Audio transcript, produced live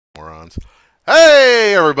reruns.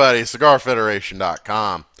 Hey, everybody,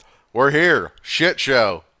 CigarFederation.com. We're here. Shit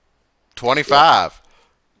show. 25.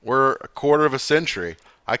 We're a quarter of a century.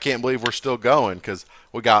 I can't believe we're still going because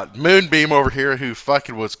we got Moonbeam over here who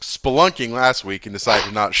fucking was spelunking last week and decided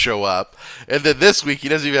to not show up. And then this week he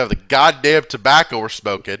doesn't even have the goddamn tobacco we're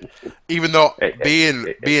smoking, even though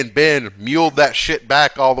being Ben muled that shit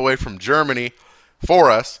back all the way from Germany for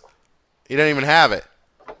us. He doesn't even have it.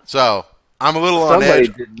 So I'm a little on edge.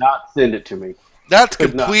 Somebody did not send it to me. That's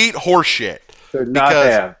complete horseshit. Could not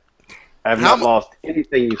have. I have not lost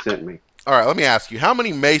anything you sent me. All right, let me ask you, how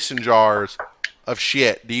many mason jars of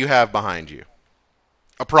shit do you have behind you?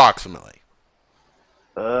 Approximately.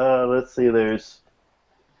 Let's see. There's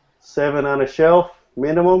 7 on a shelf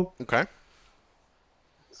minimum. Okay.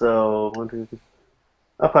 So, 1, 2, 3.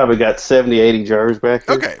 I probably got 70, 80 jars back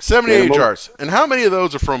there. Okay, 70, 80 jars. And how many of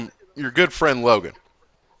those are from your good friend Logan?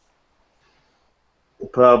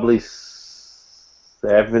 Probably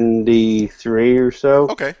 73 or so.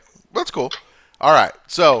 Okay, that's cool. All right,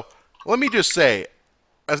 so let me just say,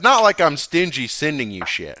 it's not like I'm stingy sending you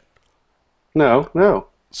shit. No.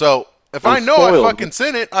 So if I know I fucking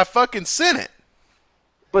sent it, I fucking sent it.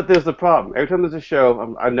 But there's a problem. Every time there's a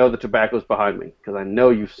show, I know the tobacco's behind me because I know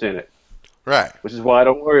you've sent it. Right. Which is why I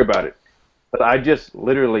don't worry about it. But I just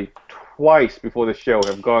literally twice before the show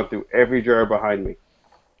have gone through every jar behind me.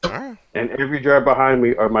 All right. And every jar behind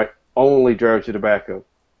me are my only jars of tobacco.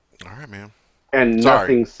 All right, man. And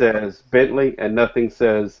nothing says Bentley, and nothing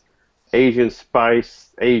says Asian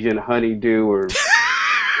spice, Asian honeydew, or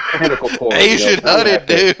chemical corn. Asian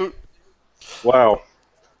honeydew. Wow.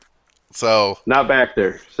 So not back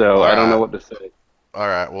there. So I don't know what to say. All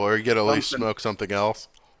right. Well, are you gonna at least smoke something else?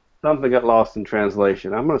 Something got lost in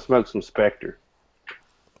translation. I'm gonna smoke some Spectre.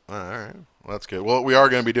 All right. Well, that's good. Well, we are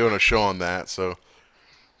gonna be doing a show on that, so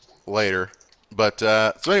later. But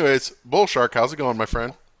so, anyways, Bull Shark, how's it going, my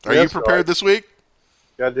friend? Are you prepared this week?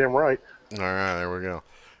 Goddamn right. All right, there we go.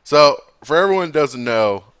 So, for everyone who doesn't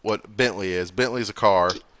know what Bentley is, Bentley's a car,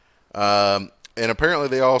 and apparently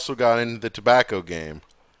they also got into the tobacco game,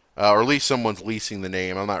 or at least someone's leasing the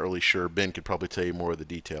name. I'm not really sure. Ben could probably tell you more of the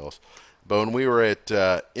details. But when we were at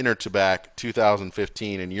Intertobac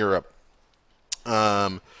 2015 in Europe,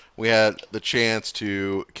 we had the chance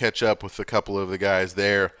to catch up with a couple of the guys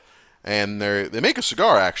there. And they make a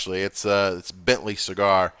cigar, actually. It's Bentley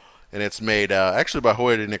cigar, and it's made actually by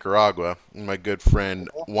Hoya de Nicaragua, my good friend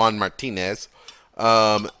Juan Martinez.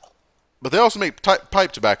 But they also make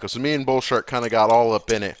pipe tobacco, so me and Bullshark kind of got all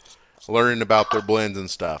up in it, learning about their blends and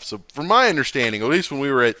stuff. So from my understanding, at least when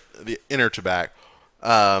we were at the Intertobac,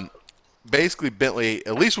 basically Bentley,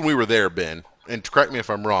 at least when we were there, Ben, and correct me if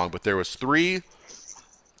I'm wrong, but there was 3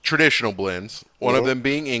 traditional blends, one of them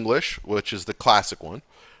being English, which is the classic one.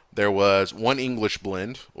 There was 1 English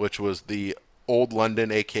blend, which was the Old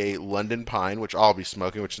London, a.k.a. London Pine, which I'll be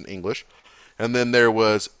smoking, which is in English. And then there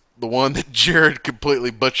was the one that Jared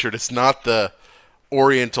completely butchered. It's not the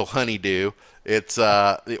Oriental Honeydew. It's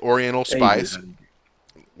the Oriental Spice.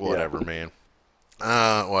 Whatever, man.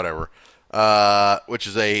 Whatever. Which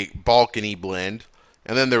is a Balkany blend.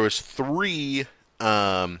 And then there was 3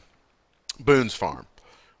 Boone's Farm.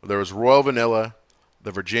 There was Royal Vanilla,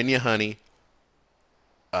 the Virginia Honey,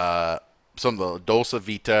 some of the Dulce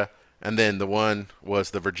Vita, and then the one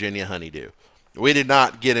was the Virginia Honeydew. We did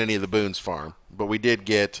not get any of the Boone's Farm, but we did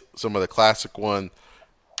get some of the classic one,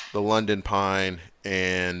 the London Pine,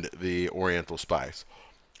 and the Oriental Spice.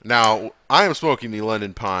 Now, I am smoking the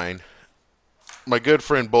London Pine. My good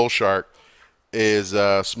friend Bullshark is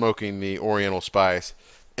smoking the Oriental Spice.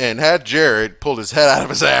 And had Jared pulled his head out of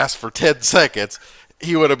his ass for 10 seconds,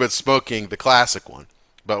 he would have been smoking the classic one.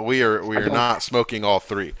 But we are not smoking all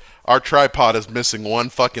 3. Our tripod is missing 1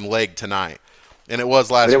 fucking leg tonight, and it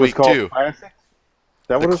was last week too. Classic? Is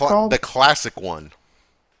that what it's called? The classic one.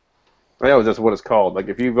 That was just what it's called. Like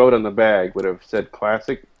if you wrote on the bag, would have said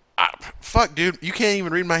classic. Fuck, dude, you can't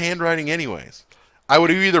even read my handwriting, anyways. I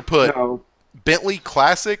would have either put Bentley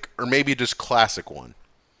Classic or maybe just Classic One.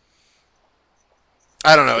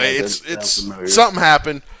 I don't know. It's something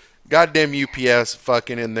happened. Goddamn UPS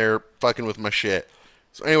fucking in there fucking with my shit.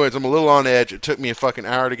 So anyways, I'm a little on edge. It took me a fucking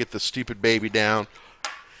hour to get this stupid baby down.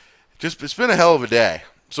 It's been a hell of a day.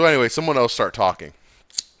 So anyway, someone else start talking.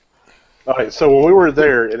 All right, so when we were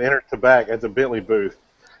there and entered tobacco at the Bentley booth,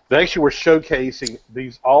 they actually were showcasing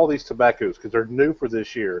all these tobaccos because they're new for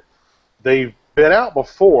this year. They've been out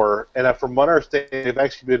before, and from what I understand, they've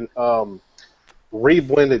actually been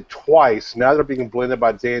reblended twice. Now they're being blended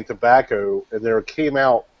by Dan Tobacco, and they came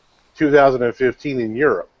out 2015 in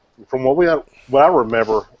Europe. From what I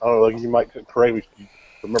remember, I don't know, you might correct me if you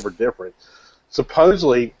remember different.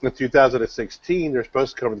 supposedly in 2016 they're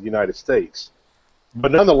supposed to come to the United States.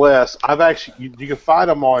 But nonetheless, you can find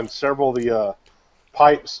them on several of the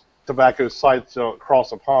pipes tobacco sites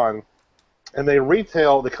across the pond, and they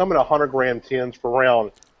come in 100-gram tins for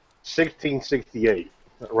around 1668,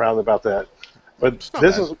 around about that. But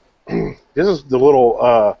this is this is the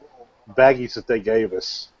little baggies that they gave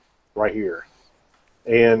us right here,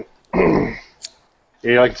 and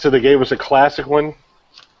like I said, they gave us a classic one,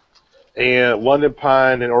 and London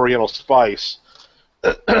Pine and Oriental Spice,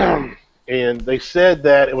 and they said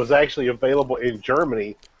that it was actually available in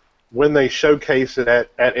Germany when they showcased it at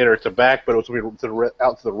Enter Tobacco, but it was going to be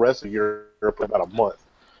out to the rest of Europe in about a month.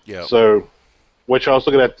 Yeah. So, which I was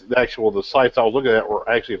looking at, the sites I was looking at were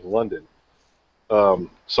actually in London.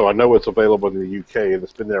 So I know it's available in the UK, and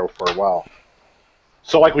it's been there for a while.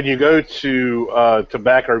 So, like when you go to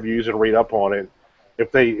tobacco reviews and read up on it,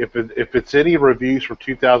 if it's any reviews from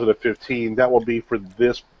 2015, that will be for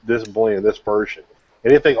this blend, this version.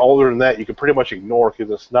 Anything older than that, you can pretty much ignore because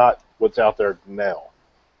it's not what's out there now.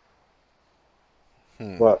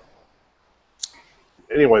 But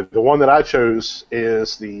anyway, the one that I chose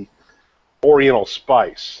is the Oriental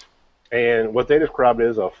Spice, and what they described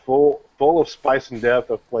as a full of spice and depth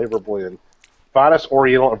of flavor blend. Finest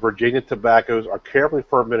Oriental and Virginia tobaccos are carefully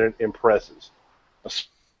fermented in presses.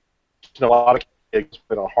 A lot of cakes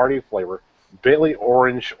been a hearty flavor. Bentley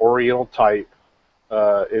Orange Oriental type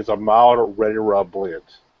is a mild, ready-to-rub blend.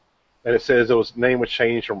 And it says name was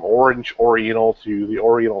changed from Orange Oriental to the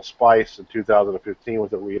Oriental Spice in 2015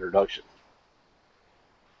 with a reintroduction.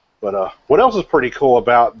 But what else is pretty cool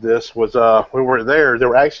about this was when we were there, they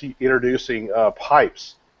were actually introducing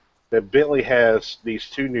pipes. That Bentley has these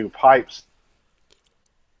two new pipes.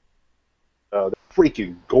 They're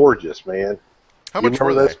freaking gorgeous, man. How much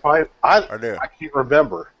were those they? Pipes? I can't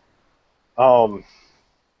remember.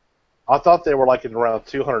 I thought they were like in around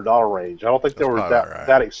 $200 range. I don't think they were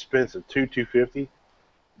that expensive, $250.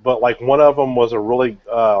 But like one of them was a really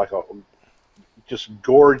just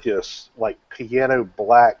gorgeous, like piano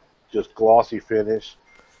black, just glossy finish.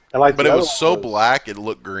 And like, but it was so black it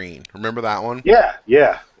looked green. Remember that one? Yeah.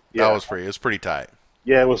 That was pretty. It was pretty tight.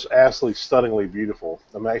 Yeah, it was absolutely stunningly beautiful.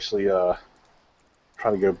 I'm actually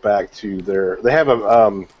trying to go back to They have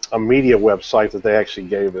a media website that they actually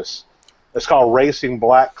gave us. It's called Racing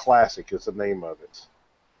Black Classic is the name of it.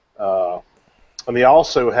 And they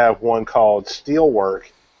also have one called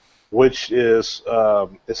Steelwork, which is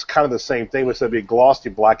it's kind of the same thing, but instead of being glossy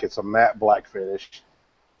black, it's a matte black finish.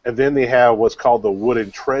 And then they have what's called the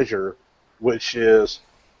Wooden Treasure, which is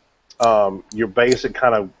your basic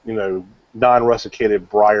kind of, non-rusticated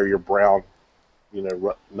briar, your brown,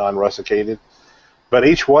 non-rusticated. But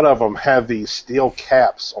each one of them have these steel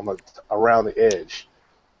caps around the edge.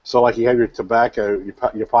 So like you have your tobacco,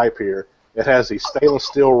 your pipe here, it has the stainless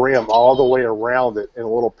steel rim all the way around it and a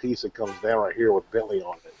little piece that comes down right here with Bentley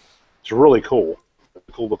on it. It's really cool.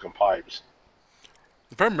 Cool looking pipes.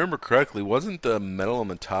 If I remember correctly, wasn't the metal on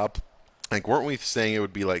the top, like, weren't we saying it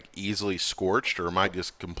would be like easily scorched, or am I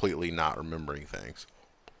just completely not remembering things?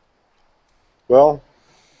 Well,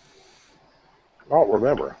 I don't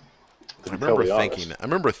remember. I remember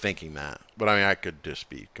thinking that, but I mean, I could just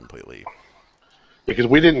be completely. Because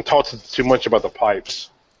we didn't talk too much about the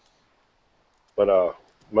pipes, but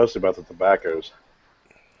mostly about the tobaccos.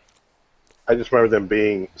 I just remember them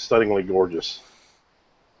being stunningly gorgeous.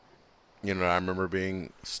 You know, I remember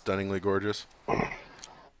being stunningly gorgeous.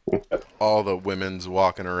 All the women's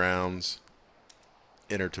walking around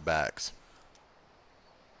Enter Tobacs.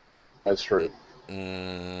 That's true.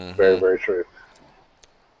 Mm-hmm. Very, very true.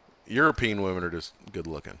 European women are just good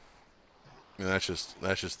looking. I mean, that's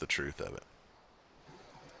just the truth of it.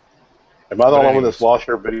 Am I the only one that's lost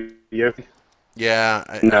your video?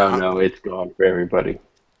 Yeah. No, it's gone for everybody.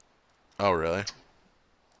 Oh, really?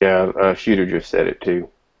 Yeah, Shooter just said it too.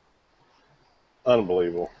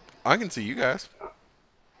 Unbelievable. I can see you guys.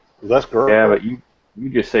 That's great. Yeah, but you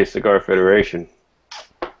just say Cigar Federation.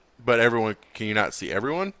 But everyone, can you not see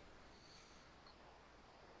everyone?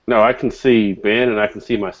 No, I can see Ben and I can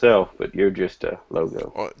see myself, but you're just a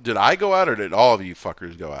logo. Well, did I go out or did all of you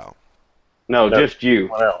fuckers go out? No, just you.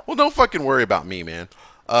 Well, don't fucking worry about me, man.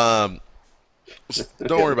 Don't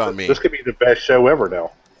worry about me. This could be the best show ever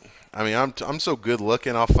now. I mean, I'm so good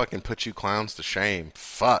looking, I'll fucking put you clowns to shame.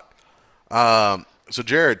 Fuck. So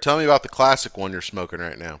Jared, tell me about the classic one you're smoking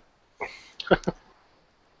right now.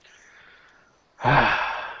 I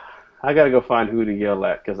gotta go find who to yell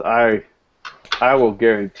at, because I will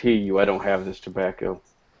guarantee you I don't have this tobacco.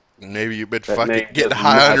 Maybe you've been fucking getting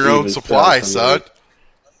high on your own supply, son.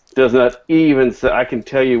 Does not even say. I can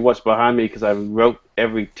tell you what's behind me because I wrote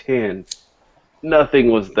every 10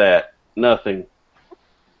 Nothing was that. Nothing.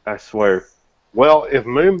 I swear. Well, if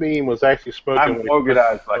Moonbeam was actually smoking I'm what he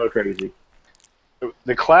organized like smoked, crazy.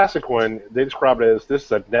 the classic one, they describe it as this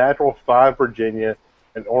is a natural 5 Virginia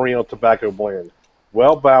and Oriental tobacco blend.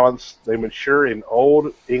 Well balanced, they mature in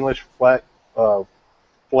old English flake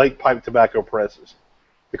pipe tobacco presses.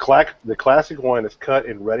 The classic one is cut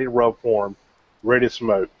in ready to rub form, ready to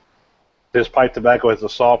smoke. This pipe tobacco has a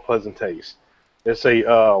soft, pleasant taste. It's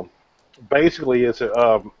a basically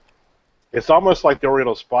it's almost like the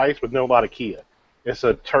Oriental Spice with no latakia. It's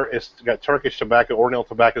got Turkish tobacco, Oriental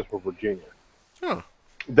tobaccos from Virginia. Huh.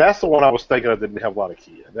 That's the one I was thinking of that didn't have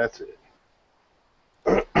latakia. That's it.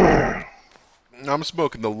 I'm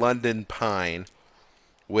smoking the London Pine,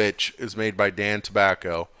 which is made by Dan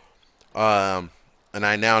Tobacco. And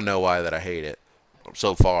I now know why that I hate it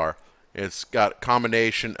so far. It's got a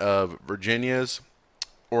combination of Virginia's,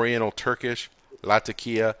 Oriental Turkish,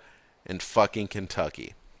 Latakia, and fucking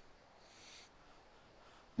Kentucky.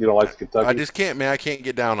 You don't like the Kentucky? I just can't, man. I can't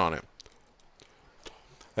get down on it.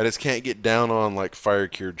 I just can't get down on like fire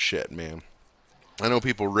cured shit, man. I know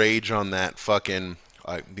people rage on that fucking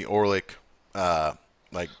like the Orlick,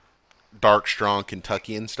 like dark strong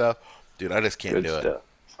Kentucky and stuff. Dude, I just can't Good do stuff. it.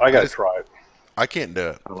 I gotta try it. I can't do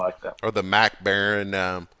it. I like that. Or the Mac Baron,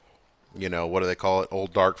 what do they call it?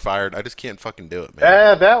 Old Dark Fired. I just can't fucking do it,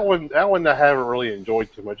 man. That one I haven't really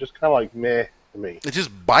enjoyed too much. Just kind of like meh to me. It just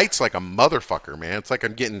bites like a motherfucker, man. It's like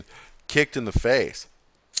I'm getting kicked in the face.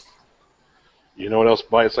 You know what else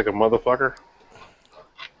bites like a motherfucker?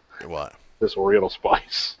 What? This Oriental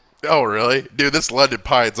Spice. Oh, really? Dude, this London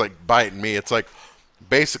Pine's like biting me. It's like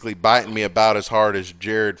basically biting me about as hard as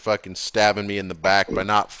Jared fucking stabbing me in the back by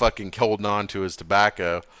not fucking holding on to his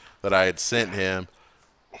tobacco that I had sent him,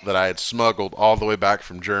 that I had smuggled all the way back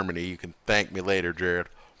from Germany. You can thank me later, Jared.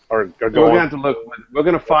 Or We're going to have to look. We're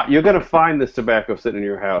going to find. You're going to find this tobacco sitting in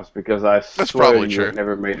your house because I That's swear probably you true. it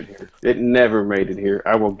never made it here. It never made it here.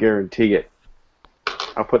 I will guarantee it.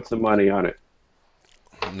 I'll put some money on it.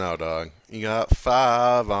 No, dog. You got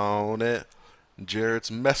 5 on it.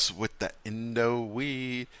 Jared's mess with that Indo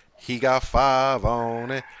weed. He got 5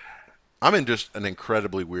 on it. I'm in just an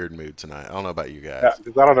incredibly weird mood tonight. I don't know about you guys. Yeah,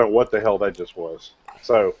 because I don't know what the hell that just was.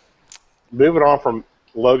 So, moving on from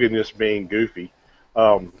Logan just being goofy,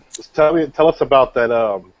 tell us about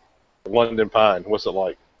that London Pine. What's it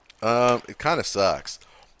like? It kind of sucks.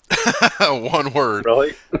 One word.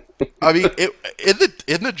 Really? I mean,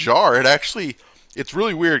 in the jar, it's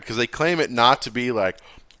really weird because they claim it not to be like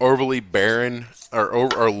overly barren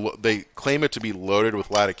or they claim it to be loaded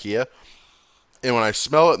with latakia. And when I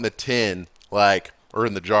smell it in the tin, or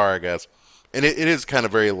in the jar, I guess, and it is kind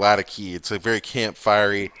of very latakia. It's like very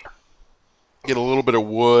campfirey. Get a little bit of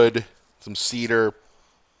wood, some cedar,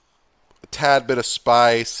 a tad bit of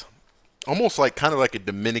spice, almost like kind of like a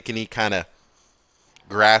Dominican-y kind of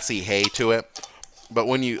grassy hay to it. But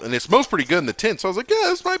and it smells pretty good in the tin, so I was like, yeah,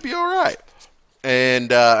 this might be all right.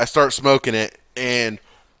 And I start smoking it, and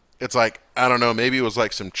it's like, I don't know, maybe it was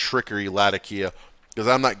like some trickery latakia, because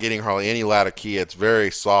I'm not getting hardly any latakia. It's very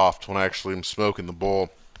soft when I actually am smoking the bowl.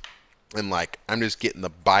 And like, I'm just getting the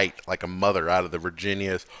bite like a mother out of the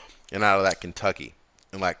Virginias and out of that Kentucky.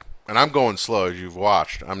 And I'm going slow, as you've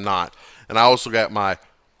watched. I'm not. And I also got my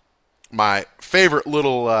favorite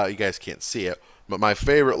little, you guys can't see it, but my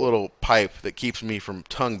favorite little pipe that keeps me from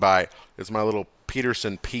tongue bite is my little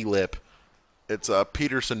Peterson P-lip. It's a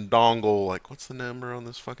Peterson dongle, like, what's the number on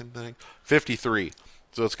this fucking thing? 53.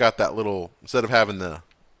 So it's got that little, instead of having the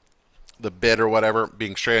bit or whatever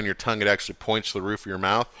being straight on your tongue, it actually points to the roof of your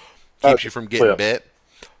mouth. Keeps you from getting bit.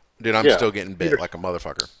 Dude, I'm still getting bit like a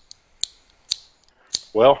motherfucker.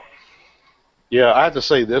 Well, yeah, I have to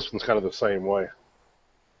say this one's kind of the same way.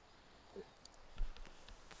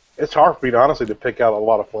 It's hard for me, honestly, to pick out a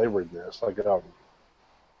lot of flavor in this. Like, yeah,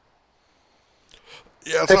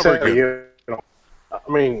 it's not very good. I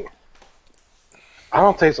mean, I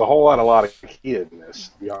don't taste a whole lot of latakia in this,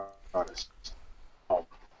 to be honest. I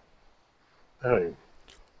mean,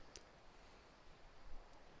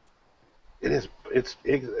 it's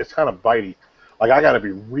kind of bitey. Like, I got to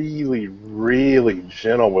be really, really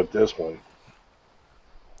gentle with this one.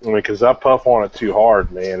 I mean, because I puff on it too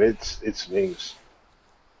hard, man. It stings.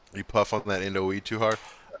 You puff on that Indo weed too hard?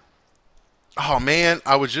 Oh, man,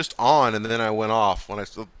 I was just on, and then I went off.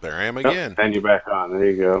 There I am again. And you're back on. There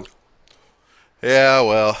you go. Yeah,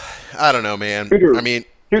 well, I don't know, man. Shooter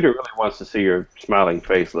really wants to see your smiling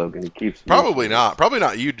face, Logan. He keeps Probably not. Probably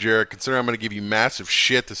not you, Jared, considering I'm going to give you massive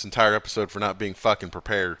shit this entire episode for not being fucking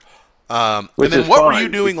prepared. And then what were you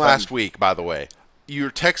doing last week, by the way?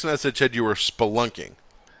 Your text message said you were spelunking.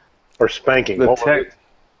 Or spanking.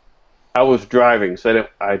 I was driving, so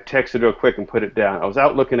I texted her quick and put it down. I was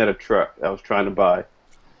out looking at a truck I was trying to buy,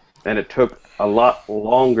 and it took a lot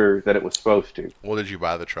longer than it was supposed to. Well, did you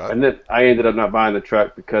buy the truck? And then I ended up not buying the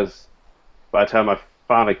truck because by the time I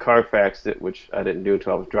finally Carfaxed it, which I didn't do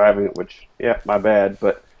until I was driving it, which, yeah, my bad,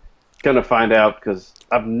 but gonna find out because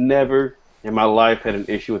I've never in my life had an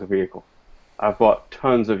issue with a vehicle. I've bought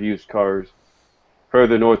tons of used cars.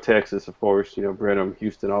 Further north Texas, of course, Brenham,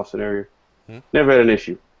 Houston, Austin area. Hmm? Never had an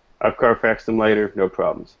issue. I've Carfaxed them later, no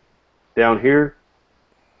problems. Down here,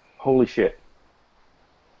 holy shit.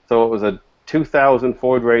 So it was a 2000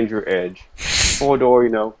 Ford Ranger Edge.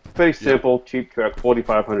 Four-door, pretty simple, cheap truck,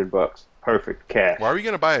 $4,500. Perfect, cash. Why are you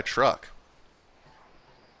going to buy a truck?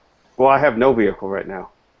 Well, I have no vehicle right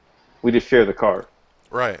now. We just share the car.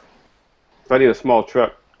 Right. So I need a small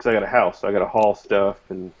truck because I got a house. So I got to haul stuff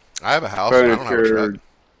and I have a house, and I don't have a truck.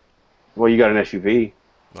 Well, you got an SUV.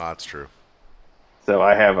 No, that's true. So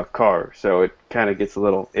I have a car. So it kind of gets a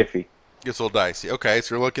little iffy. Gets a little dicey. Okay,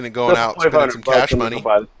 so you're looking at going out, spending some $500 cash I'm money, gonna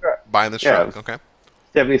buy this truck. buying this Yeah, truck. Okay.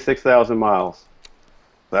 76,000 miles.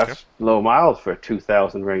 That's Okay. low miles for a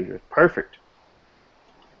 2000 Ranger. Perfect.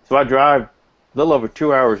 So I drive a little over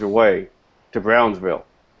 2 hours away to Brownsville.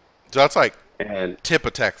 So that's like And tip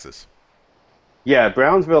of Texas. yeah,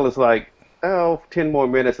 Brownsville is like, 10 more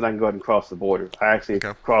minutes and I can go ahead and cross the border. I actually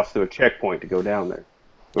Okay. cross through a checkpoint to go down there.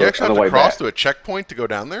 You actually on have the to way cross back. through a checkpoint to go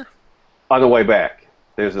down there? On the way back.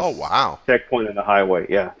 There's a Oh, wow. checkpoint in the highway.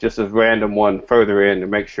 Yeah, just a random one further in to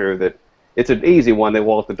make sure that it's an easy one. They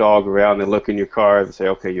walk the dog around, they look in your car, and say,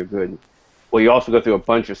 okay, you're good. Well, you also go through a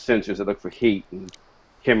bunch of sensors that look for heat and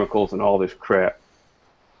chemicals and all this crap.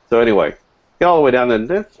 So anyway, get all the way down there.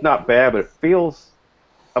 That's not bad, but it feels,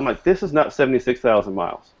 I'm like, this is not 76,000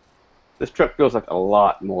 miles. This truck feels like a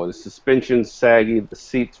lot more. The suspension's saggy, the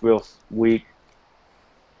seat's real weak.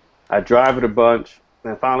 I drive it a bunch,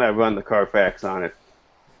 and finally I run the Carfax on it.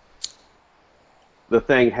 The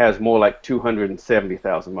thing has more like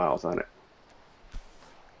 270,000 miles on it.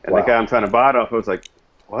 And Wow. the guy I'm trying to buy it off was like,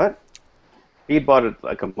 what? He bought it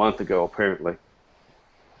like a month ago, apparently.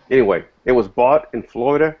 Anyway, it was bought in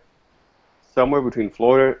Florida, somewhere between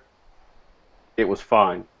Florida. It was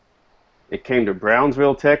fine. It came to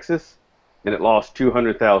Brownsville, Texas, and it lost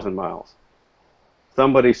 200,000 miles.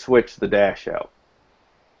 Somebody switched the dash out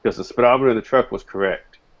because the speedometer in the truck was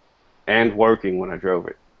correct and working when I drove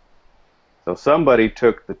it. So somebody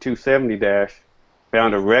took the 270 dash,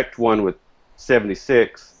 found a wrecked one with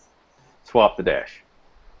 76, swapped the dash.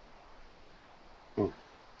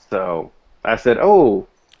 So I said, oh,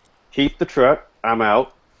 keep the truck. I'm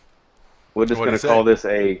out. We're just What'd going he to say? call this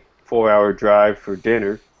a 4-hour drive for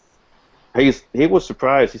dinner. He was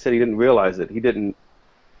surprised. He said he didn't realize it. He didn't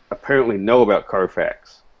apparently know about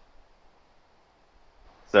Carfax.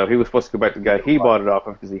 So he was supposed to go back to the guy he bought it off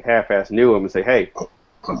of because he half-assed knew him and say, hey,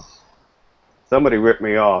 somebody ripped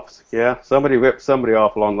me off. Yeah, somebody ripped somebody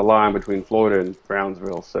off along the line between Florida and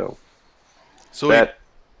Brownsville. So Let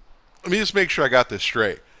me just make sure I got this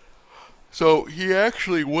straight. So he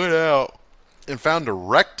actually went out and found a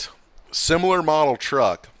wrecked, similar model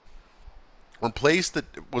truck,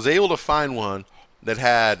 was able to find one that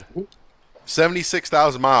had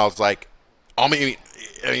 76,000 miles. Like, I mean,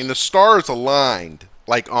 the stars aligned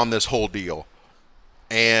like on this whole deal,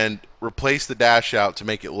 and replaced the dash out to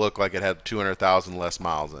make it look like it had 200,000 less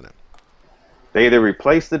miles in it. they either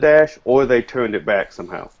replaced the dash or they turned it back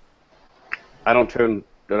somehow. I don't turn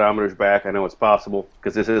odometers back. I know it's possible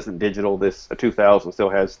because this isn't digital. A 2000 still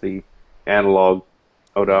has the analog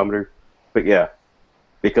odometer. But yeah,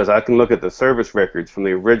 because I can look at the service records from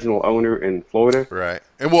the original owner in Florida. Right,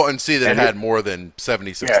 and see that And it had more than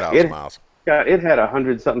 76,000 miles. Yeah, it had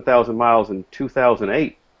 100-something thousand miles in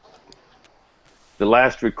 2008. The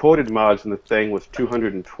last recorded mileage in the thing was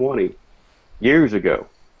 220 years ago,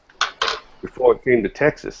 before it came to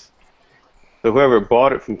Texas. So whoever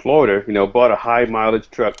bought it from Florida, bought a high mileage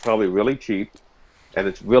truck, probably really cheap, and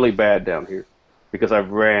it's really bad down here because I've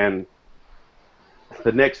ran.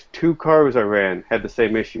 The next 2 cars I ran had the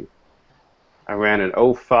same issue. I ran an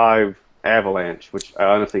 '05 Avalanche, which I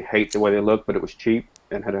honestly hate the way they look, but it was cheap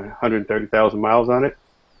and had 130,000 miles on it.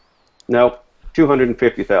 Nope,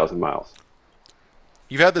 250,000 miles.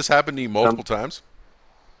 You've had this happen to you multiple times?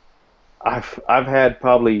 I've had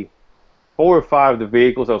probably 4 or 5 of the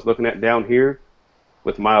vehicles I was looking at down here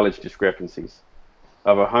with mileage discrepancies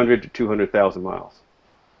of 100 to 200,000 miles.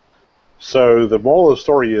 So the moral of the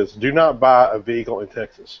story is: do not buy a vehicle in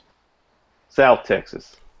Texas. South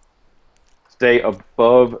Texas. Stay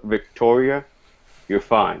above Victoria, you're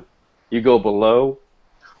fine. You go below,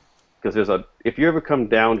 because if you ever come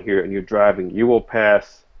down here and you're driving, you will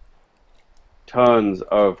pass tons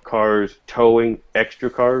of cars towing extra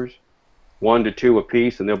cars, 1 to 2 a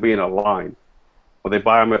piece, and they'll be in a line. Well, they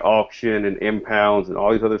buy them at auction and impounds and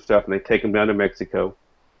all these other stuff, and they take them down to Mexico,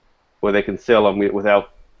 where they can sell them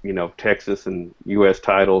without, Texas and U.S.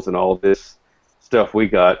 titles and all this stuff we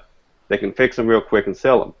got. They can fix them real quick and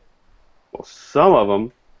sell them. Well, some of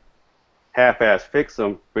them half-ass fix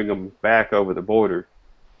them, bring them back over the border,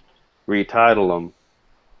 retitle them,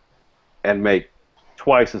 and make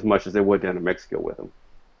twice as much as they would down in Mexico with them.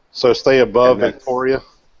 So stay above Victoria?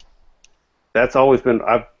 That's always been,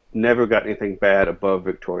 I've never got anything bad above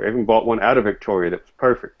Victoria. I even bought one out of Victoria that was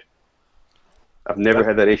perfect. I've never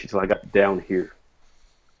had that issue until I got down here.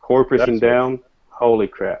 Corpus and down, holy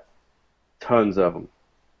crap. Tons of them.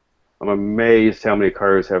 I'm amazed how many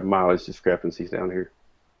cars have mileage discrepancies down here.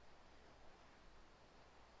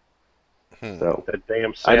 So that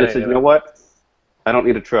damn I just said, you know what? I don't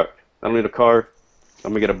need a truck. I don't need a car. I'm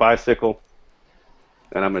going to get a bicycle,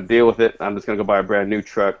 and I'm going to deal with it. I'm just going to go buy a brand new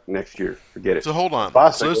truck next year. Forget it. So hold on.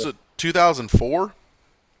 Bicycle. So this is 2004?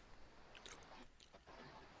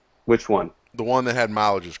 Which one? The one that had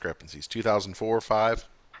mileage discrepancies. 2004, 5?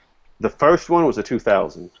 The first one was a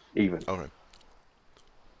 2000 even. Okay.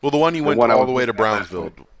 Well, the one you went all the way to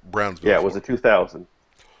Brownsville. Yeah, it was a 2000.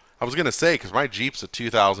 I was going to say, because my Jeep's a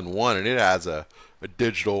 2001, and it has a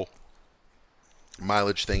digital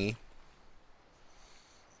mileage thingy.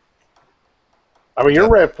 I mean, your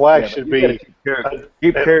red flag should be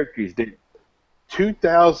Jeep Cherokees, dude.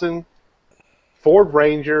 2000 Ford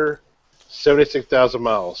Ranger, 76,000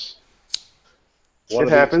 miles. It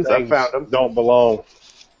happens. I found them. Don't belong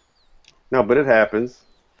No, but it happens.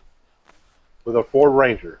 with a Ford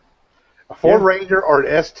Ranger. A Ford Ranger or an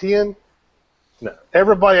S10? No.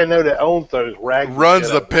 Everybody I know that owns those Runs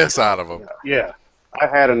the piss out of them. Yeah. I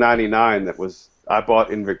had a 99 that I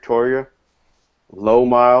bought in Victoria. Low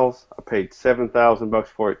miles. I paid $7,000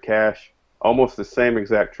 for it cash. Almost the same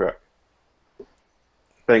exact truck.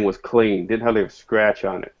 Thing was clean. Didn't hardly have a scratch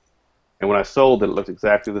on it. And when I sold it, it looked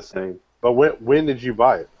exactly the same. But when did you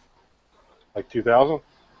buy it? Like 2000?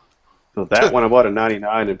 So that one I bought a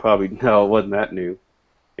 99 and it wasn't that new.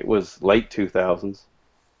 It was late 2000s.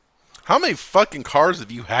 How many fucking cars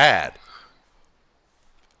have you had?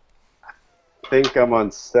 I think I'm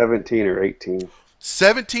on 17 or 18.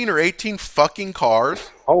 17 or 18 fucking cars?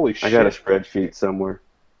 Holy shit. I got a spreadsheet somewhere.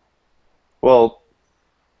 Well,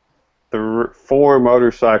 4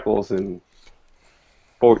 motorcycles and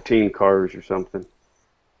 14 cars or something.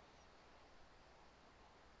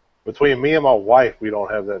 Between me and my wife, we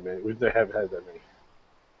don't have that many. We haven't had that many.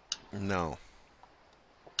 No.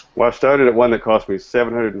 Well, I started at one that cost me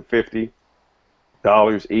 $750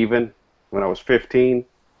 even when I was 15.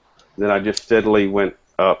 Then I just steadily went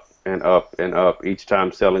up and up and up, each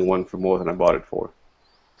time selling one for more than I bought it for.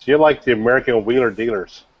 So you're like the American wheeler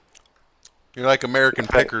dealers. You're like American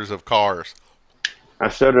pickers of cars. I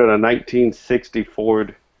started a 1960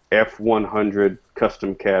 Ford F100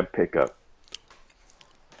 custom cab pickup.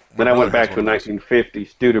 Then I went back to a 1950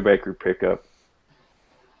 Studebaker pickup.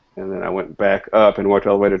 And then I went back up and worked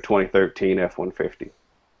all the way to 2013 F-150.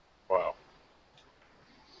 Wow.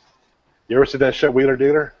 You ever see that show, Wheeler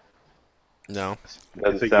Dealer? No.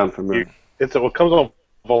 Doesn't sound familiar. It comes on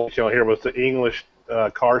Vulcan here, but it's the English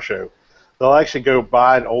car show. They'll actually go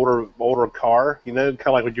buy an older car, kind of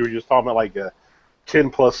like what you were just talking about, like a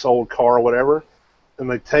 10-plus old car or whatever,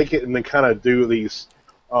 and they take it and they kind of do these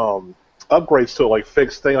upgrades to it, like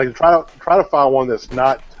fix things, like try to find one that's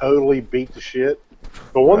not totally beat to shit,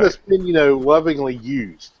 but one that's been lovingly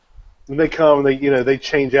used. And they come and they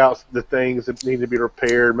change out the things that need to be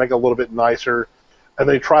repaired, make it a little bit nicer, and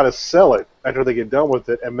they try to sell it after they get done with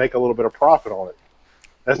it and make a little bit of profit on it.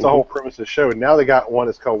 That's the whole premise of the show. And now they got one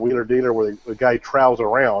that's called Wheeler Dealer, where the guy travels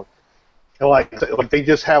around, and like they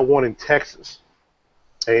just had one in Texas,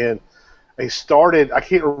 and they started. I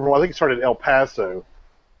can't remember. I think it started in El Paso.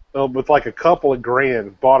 With like a couple of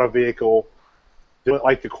grand, bought a vehicle, went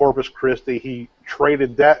like to Corpus Christi. He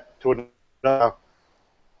traded that to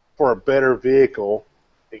for a better vehicle.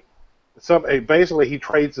 Basically, he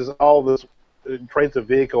trades trades a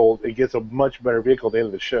vehicle. He gets a much better vehicle at the end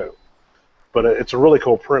of the show. But it's a really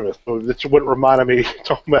cool premise. So that's what reminded me.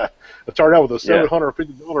 Talking about, I started out with a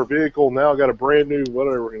 $750 vehicle. Now I got a brand new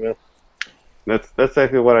whatever. That's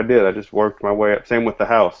exactly what I did. I just worked my way up. Same with the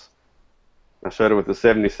house. I started with a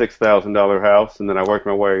 $76,000 house, and then I worked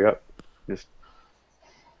my way up. Just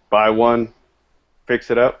buy one,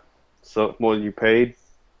 fix it up, sell it more than you paid,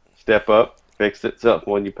 step up, fix it, sell it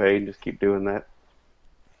more than you paid, and just keep doing that.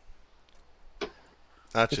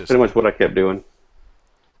 That's just pretty much what I kept doing.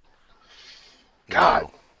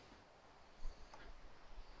 God.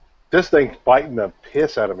 This thing's biting the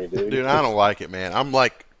piss out of me, dude. Dude, I don't like it, man. I'm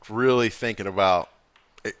like really thinking about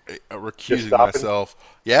Just recusing stopping? myself.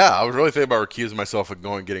 Yeah, I was really thinking about recusing myself and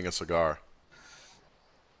going and getting a cigar.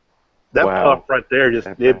 That Wow. puff right there just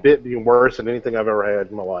it bit me worse than anything I've ever had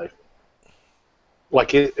in my life.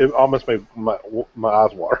 Like it almost made my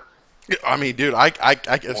eyes water. I mean, dude, it's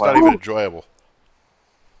Wow. not even enjoyable.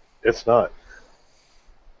 It's not.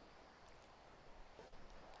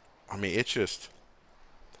 I mean, it's just.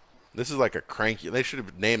 This is like a cranky. They should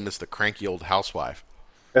have named this the cranky old housewife.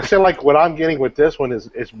 I feel like what I'm getting with this one is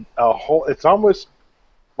a whole. It's almost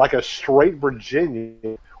like a straight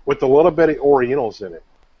Virginia with a little bit of Orientals in it,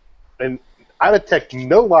 and I detect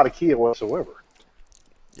no Latakia whatsoever.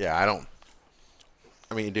 Yeah, I don't.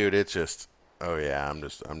 I mean, dude, it's just. Oh yeah, I'm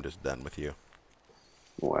just done with you.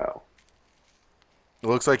 Wow. It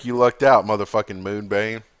looks like you lucked out, motherfucking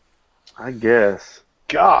Moonbane. I guess.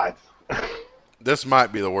 God, This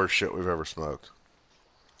might be the worst shit we've ever smoked.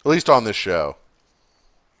 At least on this show.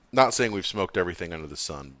 Not saying we've smoked everything under the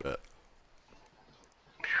sun, but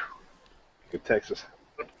good Texas.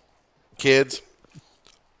 kids,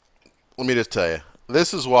 let me just tell you,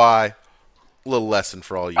 this is why. A little lesson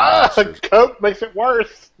for all you youngsters. Coke makes it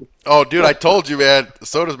worse. Oh, dude, I told you, man.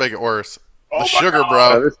 Sodas make it worse. Oh The my sugar, God.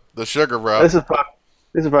 bro. This- The sugar, bro. This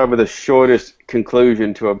is probably the shortest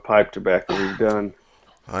conclusion to a pipe tobacco we've done.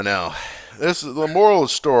 I know. This is the moral of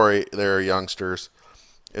the story there, youngsters,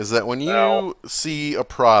 is that when you see a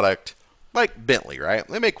product like Bentley, right?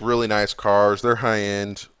 They make really nice cars. They're high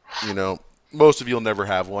end. You know, most of you'll never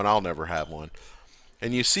have one. I'll never have one.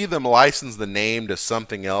 And you see them license the name to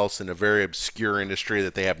something else in a very obscure industry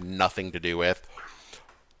that they have nothing to do with.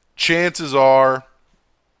 Chances are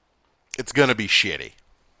it's going to be shitty.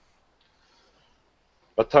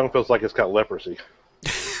 My tongue feels like it's got leprosy.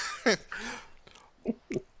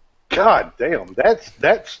 God damn,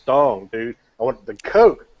 that stung, dude. I want the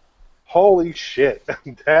Coke. Holy shit,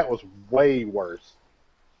 that was way worse.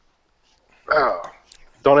 Oh,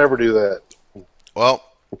 don't ever do that. Well,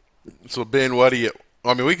 so Ben, what do you...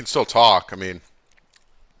 I mean, we can still talk. I mean,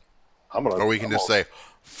 or we can just say,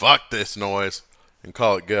 fuck this noise and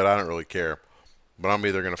call it good. I don't really care. But I'm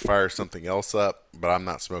either going to fire something else up, but I'm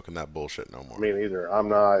not smoking that bullshit no more. Me neither. I'm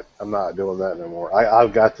not doing that no more.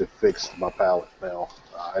 I've got to fix my palate now,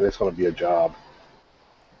 and it's going to be a job.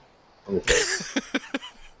 Let me think.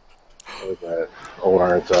 What is that? Old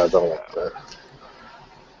Ironsides. I don't like that.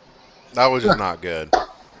 That was just not good.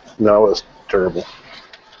 No, it's terrible.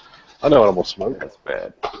 I know what I'm going to smoke. That's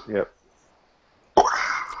bad. Yep.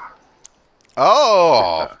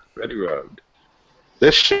 Oh! Ready road.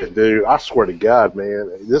 This shit, dude, I swear to God, man,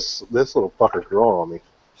 this little fucker's growing on me.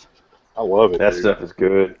 I love it, That dude. stuff is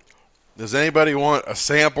good. Does anybody want a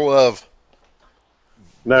sample of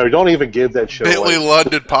No, don't even give that shit Bentley away.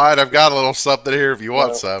 London Pine? I've got a little something here if you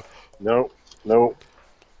want some. No. So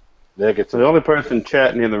Negative. the only person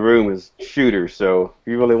chatting in the room is Shooter, so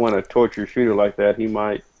if you really want to torture Shooter like that, he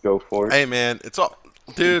might go for it. Hey, man, it's all...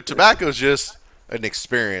 Dude, tobacco's just an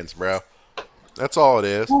experience, bro. That's all it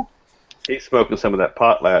is. He's smoking some of that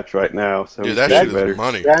potlatch right now, so Dude, he's that getting shit better. is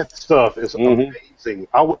money. That stuff is Mhm. amazing.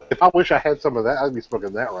 If I wish I had some of that, I'd be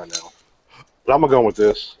smoking that right now. But I'm going to go with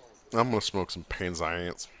this. I'm going to smoke some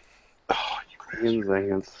Panzance. Oh,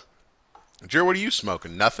 Penzance. Jerry, what are you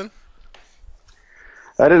smoking? Nothing?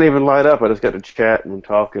 I didn't even light up. I just got to chatting and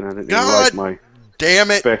talking. I didn't even light God my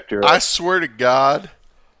damn it. Spectre. I swear to God.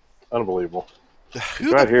 unbelievable.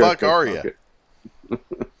 Who right the here, fuck I are can't you? smoke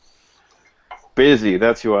it. Busy.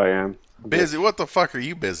 That's who I am. Busy? What the fuck are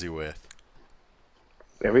you busy with?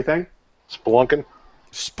 Everything? Spelunking?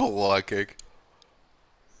 Spelunking.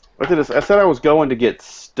 What did I said I was going to get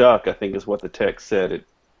stuck, I think is what the text said.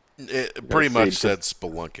 It pretty see, much because- said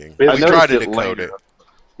spelunking. I We noticed tried to it decode later. it.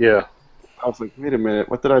 Yeah. I was like, wait a minute.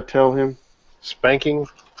 What did I tell him? Spanking?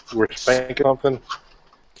 We're spanking something?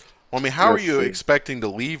 Well, I mean, how are Let's you see. expecting to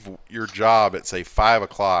leave your job at, say, 5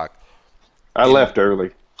 o'clock? I left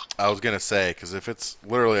early. I was going to say, because if it's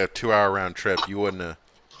literally a 2-hour round trip, you wouldn't have...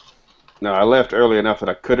 No, I left early enough that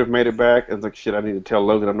I could have made it back. I was like, shit, I need to tell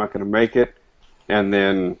Logan I'm not going to make it. And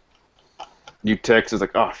then you text, it's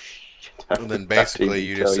like, oh, shit. And then basically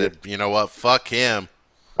you just said, you know what, fuck him.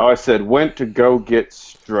 Oh, I said, went to go get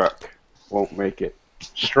struck. Won't make it.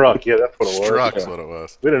 Struck. Yeah, that's what it was. Struck's yeah. what it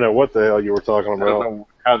was. We didn't know what the hell you were talking I don't about. know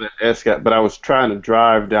how that S got, but I was trying to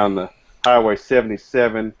drive down the Highway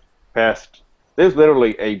 77 past. There's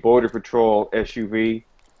literally a Border Patrol SUV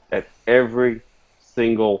at every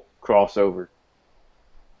single crossover.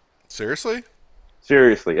 Seriously?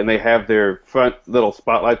 Seriously, and they have their front little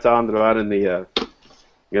spotlights on that are out in the,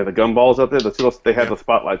 the gumballs out there. They have Yeah. the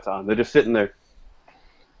spotlights on. They're just sitting there.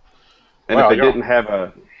 And if they didn't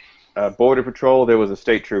have a border patrol, there was a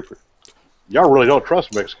state trooper. Y'all really don't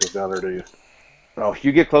trust Mexicans down there, do you? Oh, if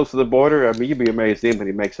you get close to the border, I mean, you'd be amazed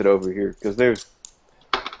anybody makes it over here because there's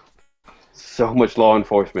so much law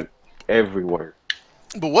enforcement everywhere.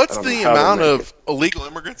 But what's the amount of illegal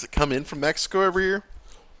immigrants that come in from Mexico every year?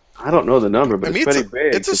 I don't know the number, but it's pretty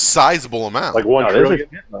big. It's a sizable amount. Like 1 trillion?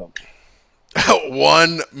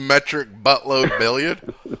 1 metric buttload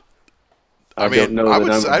billion? I mean,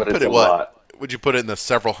 I'd put it what? Would you put it in the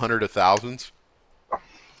several hundred of thousands? I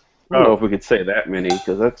don't know if we could say that many,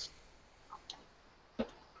 because that's... I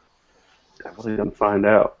really didn't find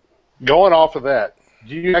out. Going off of that,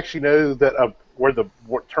 do you actually know that where the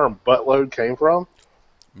term buttload came from?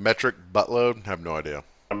 Metric buttload? I have no idea.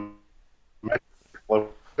 Metric load?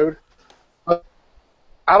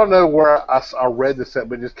 I don't know where I read this at,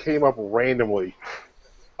 but it just came up randomly.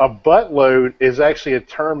 A buttload is actually a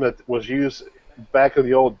term that was used back in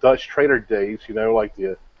the old Dutch trader days, you know, like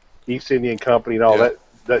the East Indian Company and all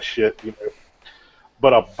that shit, you know.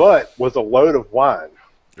 But a butt was a load of wine.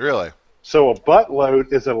 Really? So a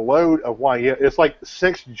buttload is a load of wine. Yeah, it's like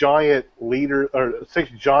 6 giant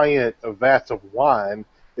vats of wine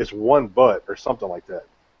is 1 butt or something like that.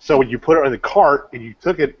 So when you put it in the cart and you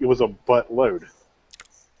took it, it was a buttload.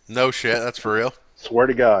 No shit, that's for real? Swear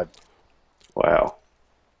to God. Wow.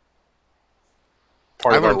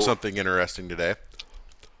 I learned something interesting today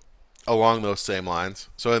along those same lines.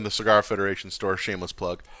 So in the Cigar Federation store, shameless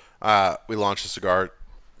plug, we launched a cigar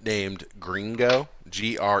named Gringo,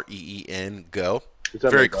 Green Go.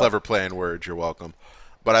 Very clever play on words, you're welcome.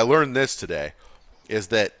 But I learned this today, is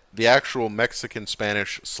that the actual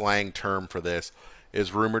Mexican-Spanish slang term for this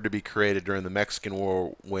is rumored to be created during the Mexican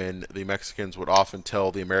War, when the Mexicans would often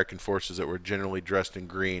tell the American forces that were generally dressed in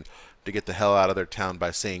green to get the hell out of their town by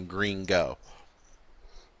saying "green go."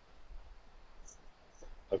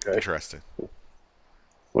 Okay. Interesting.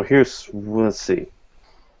 Well, let's see.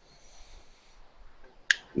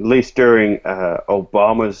 At least during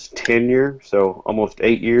Obama's tenure, so almost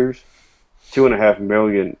 8 years, 2.5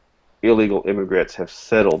 million illegal immigrants have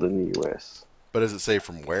settled in the U.S. But does it say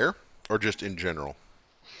from where, or just in general?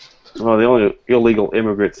 Well, the only illegal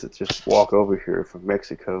immigrants that just walk over here are from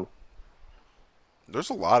Mexico. There's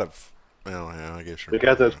a lot of... Well, yeah, I guess you're... They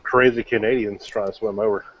got those crazy Canadians trying to swim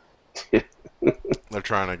over. They're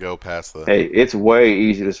trying to go past the... Hey, it's way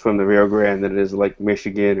easier to swim the Rio Grande than it is Lake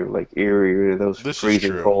Michigan or Lake Erie or any of those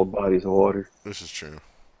freezing cold bodies of water. This is true.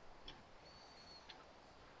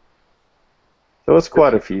 So it's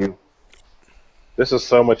quite a few. This is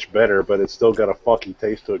so much better, but it's still got a funky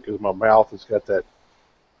taste to it because my mouth has got that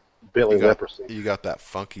Bentley leprosy. You got that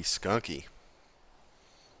funky skunky.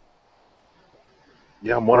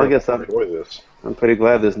 Yeah, I'm wondering if I enjoy this. I'm pretty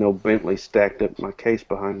glad there's no Bentley stacked up in my case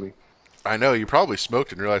behind me. I know, you probably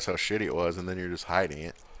smoked and realized how shitty it was, and then you're just hiding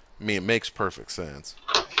it. I mean, it makes perfect sense.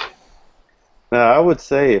 Now, I would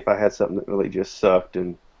say if I had something that really just sucked,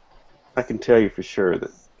 and I can tell you for sure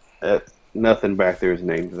that nothing back there is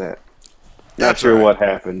named that. Not sure what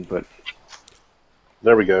happened, but...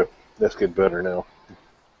 There we go. That's getting better now.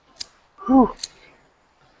 Whew.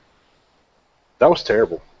 That was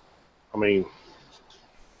terrible. I mean,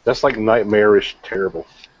 that's like nightmarish terrible.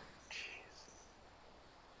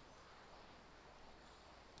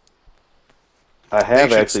 I have they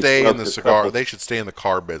should actually stay in the cigar. They should stay in the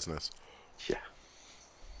car business. Yeah.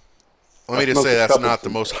 Let me just say that's not the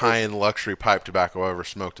most high-end luxury pipe tobacco I ever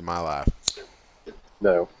smoked in my life.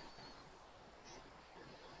 No.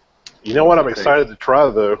 You know what I'm excited to try,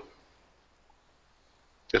 though?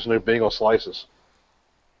 Is new Bengal slices.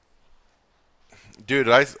 Dude,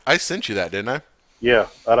 I sent you that, didn't I? Yeah,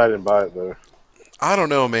 but I didn't buy it, though. I don't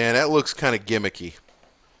know, man. That looks kind of gimmicky.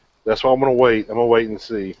 That's why I'm going to wait. I'm going to wait and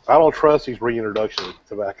see. I don't trust these reintroduction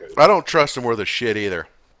tobaccos. I don't trust them worth a shit either.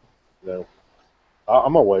 No.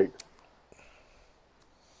 I'm going to wait.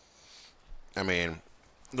 I mean,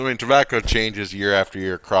 tobacco changes year after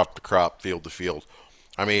year, crop to crop, field to field.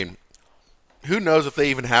 I mean, who knows if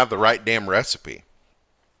they even have the right damn recipe?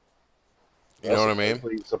 You know what I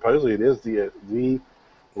mean? Supposedly it is the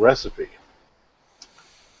recipe.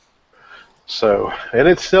 So, and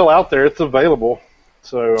it's still out there. It's available.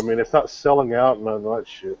 So, I mean, it's not selling out and none of that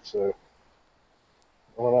shit. So,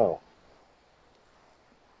 I don't know.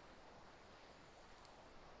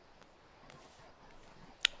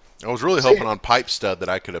 I was really hoping on Pipe Stud that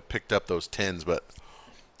I could have picked up those tins, but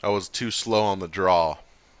I was too slow on the draw.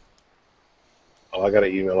 Oh, I got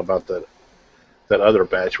an email about that other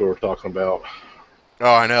batch we were talking about.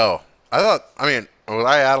 Oh, I know. I mean, was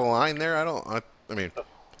I out of line there? I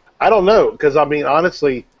don't know, because, I mean,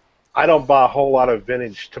 honestly, I don't buy a whole lot of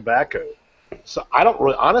vintage tobacco. So I don't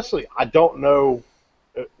really, honestly, I don't know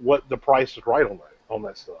what the price is right on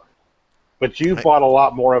that stuff. But you I, bought a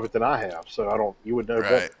lot more of it than I have, so I don't. You would know right.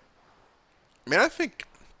 better. I mean, I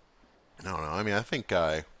don't know. I mean, I think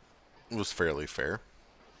I was fairly fair.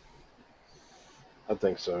 I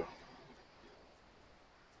think so.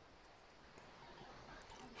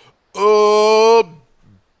 Oh,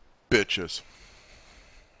 bitches.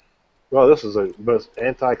 Well, this is the most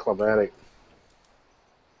anticlimactic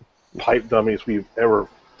pipe dummies we've ever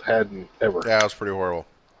had in ever. Yeah, that was pretty horrible.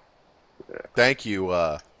 Thank you.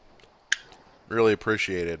 Really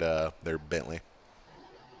appreciate it, there, Bentley.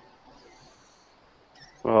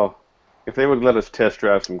 Well, if they would let us test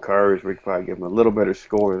drive some cars, we could probably give them a little better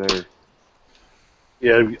score there.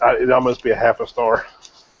 Yeah, it almost be a half a star.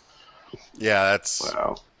 Yeah, that's.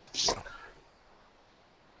 Wow.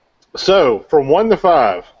 So from 1 to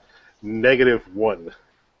 5, -1.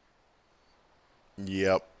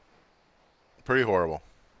 Yep. Pretty horrible.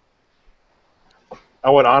 I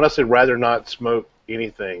would honestly rather not smoke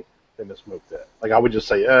anything than to smoke that. Like I would just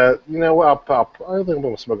say, you know what? I think I'm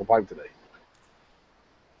going to smoke a pipe today.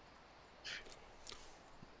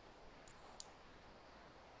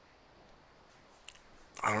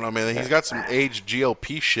 I don't know, man. He's got some aged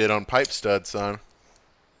GLP shit on pipe stud, son.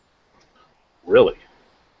 Really?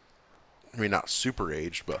 I mean, not super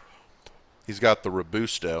aged, but he's got the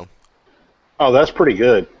Robusto. Oh, that's pretty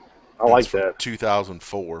good. I That's like from that.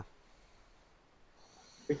 2004.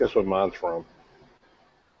 I think that's what mine's from.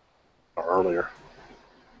 Or earlier.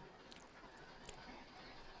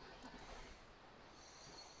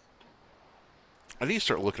 I need to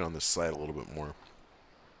start looking on this site a little bit more.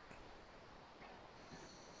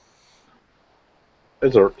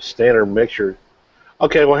 It's a standard mixture.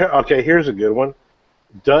 Okay, well, here's a good one.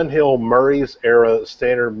 Dunhill Murray's Era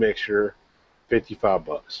Standard Mixture,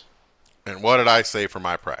 $55, And what did I say for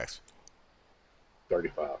my price?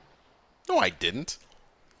 35. No, I didn't.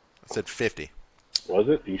 I said 50. Was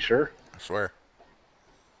it? You sure? I swear.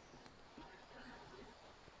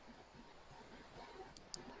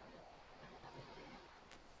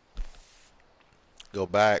 Go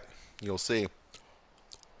back. You'll see.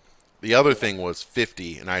 The other thing was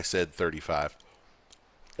 50, and I said 35.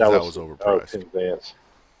 Because that was overpriced. Tim Vance.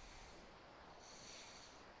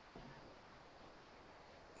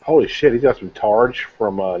 Holy shit, he's got some Targe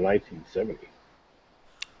from 1970.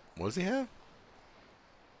 What does he have?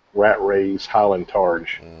 Rat Ray's Highland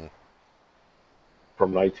Targe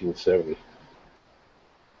from 1970.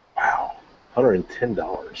 Wow,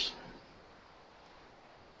 $110.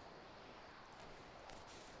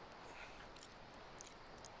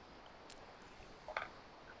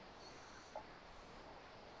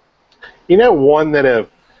 You know, one that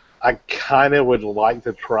I kind of would like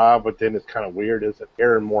to try, but then it's kind of weird, is an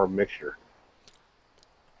Aaron Moore mixture.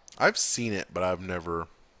 I've seen it, but I've never.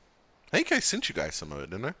 I think I sent you guys some of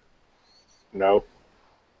it, didn't I? No.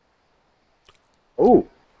 Ooh,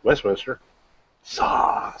 Westminster.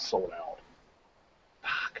 Sold out.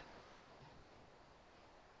 Fuck.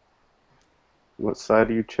 What site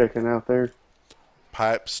are you checking out there?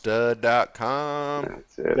 Pipestud.com.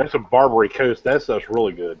 That's it. That's a Barbary Coast. That stuff's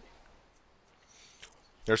really good.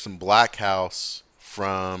 There's some Black House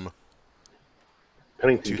from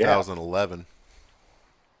Pennington 2011. Gap.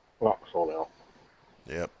 Oh, sold out.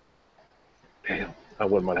 Yep. Damn, I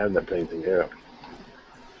wouldn't mind having that Pennington Gap.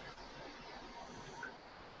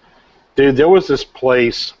 Dude, there was this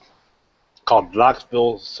place called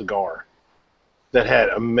Knoxville Cigar that had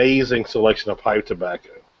amazing selection of pipe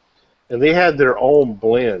tobacco. And they had their own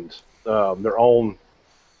blend, their own,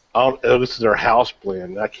 this is their house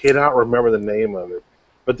blend. I cannot remember the name of it.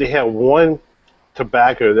 But they had one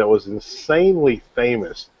tobacco that was insanely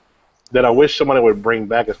famous that I wish somebody would bring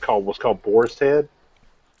back. Was called Boar's Head.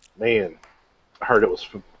 Man, I heard it was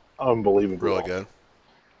unbelievable. Really good.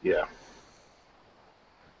 Yeah.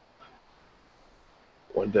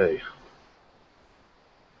 One day.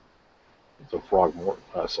 It's a Frog Morton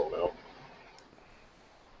I sold out.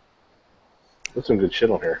 There's some good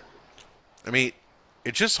shit on here. I mean,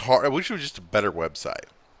 it's just hard. I wish it was just a better website.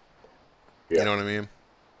 Yeah. You know what I mean?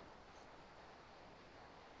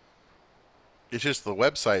 It's just the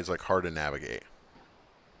website is like hard to navigate.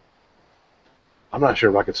 I'm not sure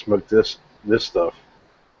if I could smoke this stuff.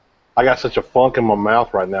 I got such a funk in my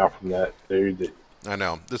mouth right now from that, dude. That, I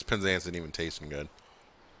know. This Penzance isn't even tasting good.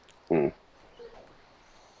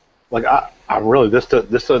 like I really this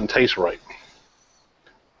doesn't taste right.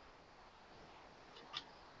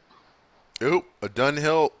 Ooh, a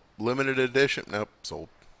Dunhill limited edition. Nope, sold.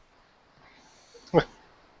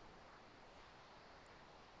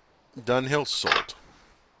 Dunhill sold.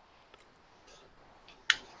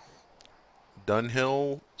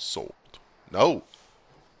 Dunhill sold. No.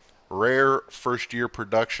 Rare first year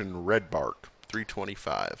production red bark.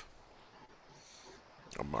 325.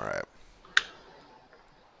 I'm alright.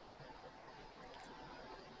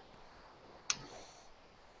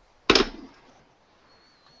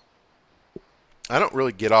 I don't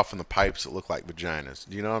really get off on the pipes that look like vaginas.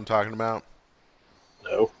 Do you know what I'm talking about?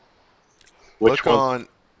 No. Which Look one? on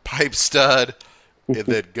pipe stud and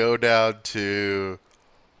then go down to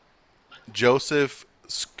Joseph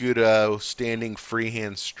Scudo standing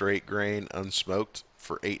freehand straight grain unsmoked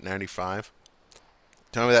for $8.95.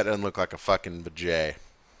 Tell me that doesn't look like a fucking vajay.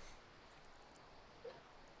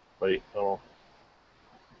 Wait, hold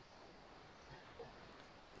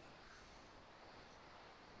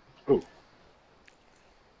on. Ooh.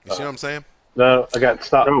 You see what I'm saying? No, I got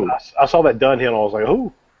stopped. Oh. I saw that Dunhill and I was like,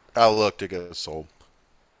 ooh. I looked, it got sold.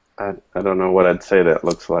 I don't know what I'd say that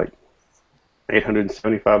looks like.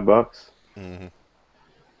 $875. Mm-hmm.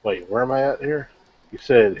 Wait, where am I at here? You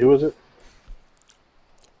said, who was it?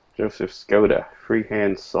 Joseph Skoda,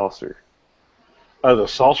 freehand saucer. Oh, the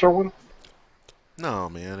saucer one? No,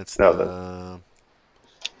 man, it's No, the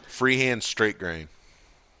freehand straight grain.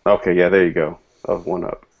 Okay, yeah, there you go. I was one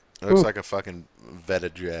up. It looks Ooh. like a fucking Veta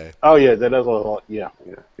J. Oh, yeah, that does look like, yeah.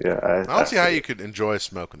 Yeah. I don't see how you could enjoy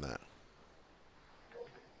smoking that.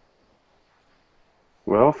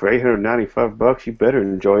 Well, for $895, you better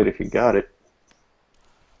enjoy it if you got it.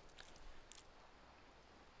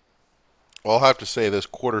 Well, I'll have to say this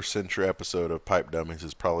quarter century episode of Pipe Dummies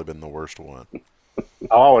has probably been the worst one.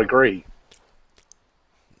 Oh, I would agree.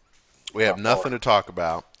 We have nothing to talk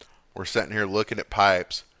about. We're sitting here looking at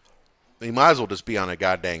pipes. You might as well just be on a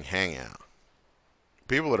goddamn hangout.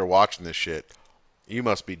 People that are watching this shit, you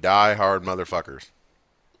must be die-hard motherfuckers.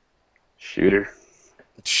 Shooter.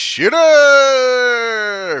 Shooter!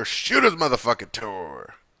 Shooter's motherfucking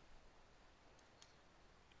tour.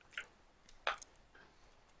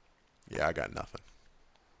 Yeah, I got nothing.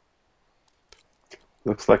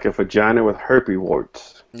 Looks like a vagina with herpes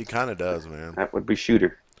warts. He kind of does, man. That would be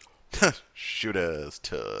Shooter. Shooter's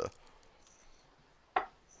tough.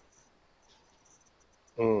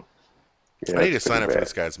 Mm. Yeah, I need to it's sign pretty up for bad.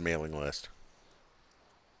 this guy's mailing list.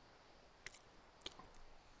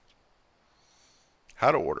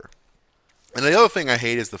 How to order. And the other thing I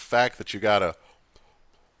hate is the fact that you gotta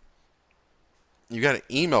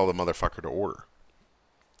email the motherfucker to order.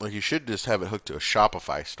 Like, you should just have it hooked to a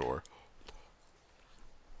Shopify store.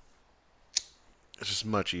 It's just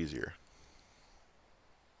much easier.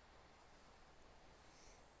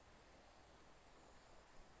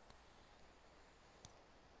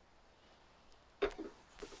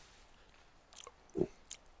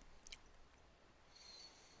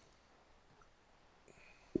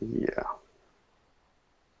 Yeah.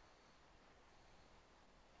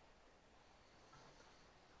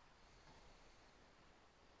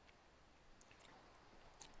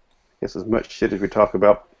 Guess as much shit as we talk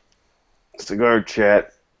about cigar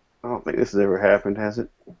chat, I don't think this has ever happened, has it?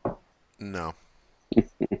 No.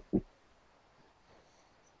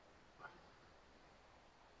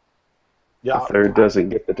 Yeah, A third doesn't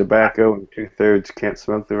get the tobacco, and 2/3 can't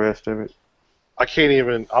smoke the rest of it. I can't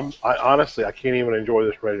even, honestly, I can't even enjoy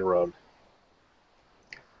this ready rub.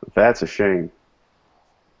 That's a shame.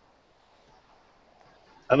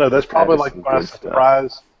 I know, that's probably is like some my good stuff.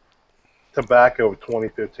 surprise tobacco of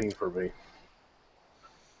 2015 for me.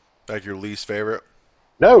 Like your least favorite?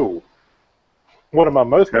 No! One of my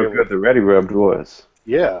most How favorite. good the Ready Rubbed was.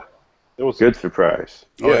 Yeah. It was Good surprise.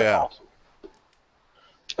 Oh, yeah. awesome.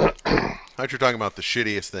 I thought you're talking about the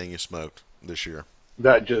shittiest thing you smoked this year.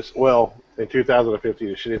 That just, well, in 2015,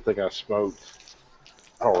 the shittiest thing I smoked,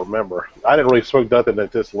 I don't remember. I didn't really smoke nothing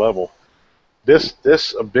at this level. This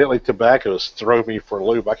Bentley tobacco has thrown me for a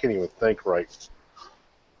loop. I can't even think right.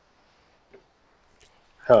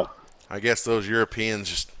 Huh. I guess those Europeans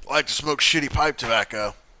just like to smoke shitty pipe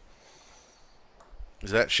tobacco.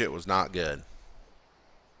 'Cause that shit was not good.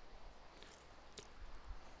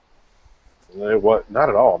 What? Not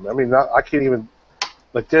at all. I mean, I can't even,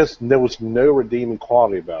 like this, there was no redeeming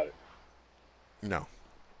quality about it. No.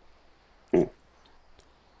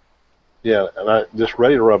 Yeah, and this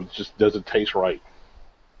ready to rub just doesn't taste right.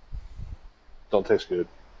 Don't taste good.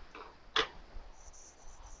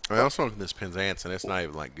 I mean, I'm smoking this Penzance, and it's not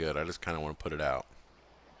even like good. I just kind of want to put it out.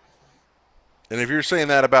 And if you're saying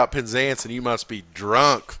that about Penzance, then you must be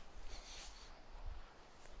drunk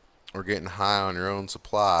or getting high on your own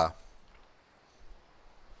supply.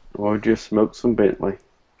 Or just smoke some Bentley.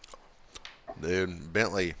 Dude,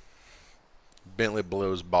 Bentley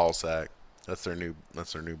blows ball sack. That's their new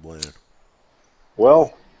blend.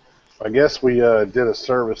 Well, I guess we did a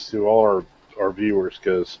service to all our viewers,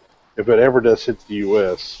 because if it ever does hit the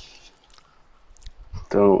U.S.,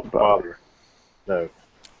 Don't bother. no.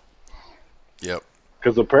 Yep.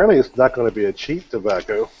 Because apparently it's not going to be a cheap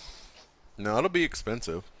tobacco. No, it'll be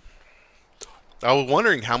expensive. I was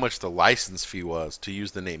wondering how much the license fee was to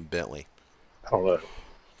use the name Bentley. I don't know.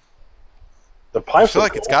 The I pipes feel are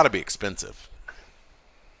like cool. it's got to be expensive.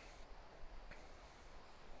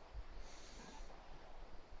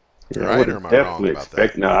 Yeah, Right, I would or am I wrong definitely about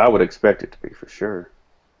expect. that? No, I would expect it to be for sure.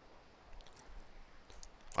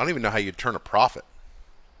 I don't even know how you'd turn a profit.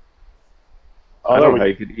 I don't know how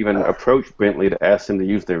you could even approach Bentley to ask them to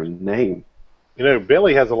use their name. You know,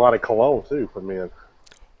 Bentley has a lot of cologne too for men.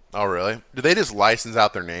 Oh, really? Do they just license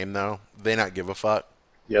out their name, though? Do they not give a fuck?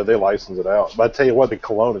 Yeah, they license it out. But I tell you what, the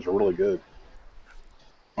cologne is really good.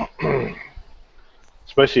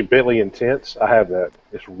 Especially Bentley Intense. I have that.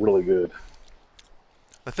 It's really good.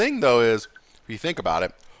 The thing, though, is, if you think about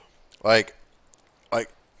it, like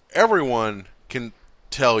everyone can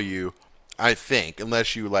tell you, I think,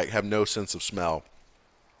 unless you, like, have no sense of smell,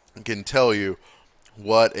 can tell you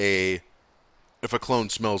if a cologne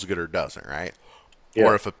smells good or doesn't, right? Yeah.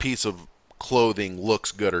 Or if a piece of clothing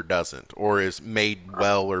looks good or doesn't, or is made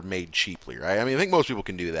well or made cheaply, right? I mean, I think most people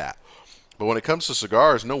can do that. But when it comes to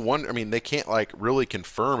cigars, no one, I mean, they can't, like, really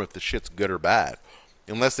confirm if the shit's good or bad.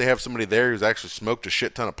 Unless they have somebody there who's actually smoked a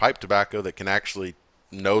shit ton of pipe tobacco that can actually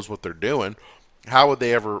knows what they're doing. How would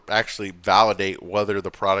they ever actually validate whether the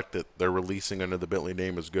product that they're releasing under the Bentley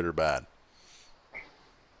name is good or bad?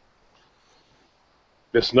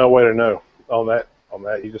 There's no way to know on that.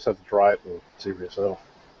 You just have to try it and see for yourself.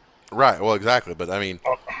 Right, well, exactly. But, I mean,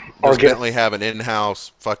 Or does get- Bentley have an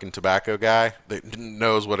in-house fucking tobacco guy that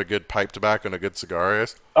knows what a good pipe tobacco and a good cigar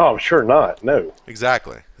is? Oh, I'm sure not. No.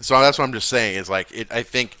 Exactly. So that's what I'm just saying is, like, I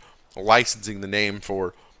think licensing the name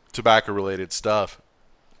for tobacco-related stuff,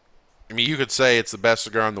 I mean, you could say it's the best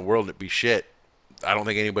cigar in the world and it'd be shit. I don't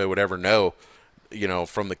think anybody would ever know,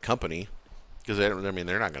 from the company, because they're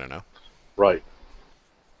not going to know. Right.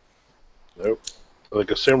 Nope. The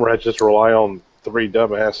consumer has just to rely on three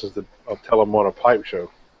dumbasses that I'll tell them on a pipe show.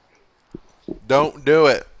 Don't do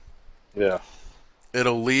it. Yeah.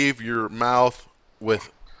 It'll leave your mouth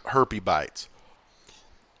with herpes bites.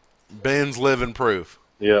 Ben's living proof.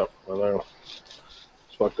 Yeah, I know.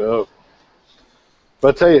 It's fucked up.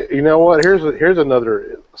 But I tell you, you know what? Here's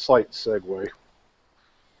another slight segue.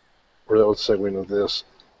 Or that would segue into this.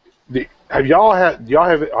 Do y'all have?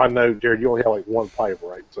 I know, Jared, you only have like one pipe,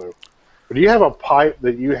 right? So, but do you have a pipe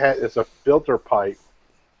that you had? It's a filter pipe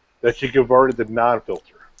that you converted to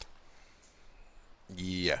non-filter.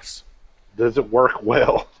 Yes. Does it work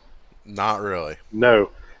well? Not really. No.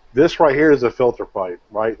 This right here is a filter pipe,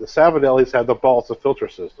 right? The Savinellis have the balsa filter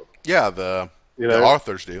system. Yeah, the know?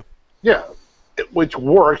 authors do. Yeah, which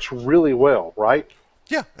works really well, right?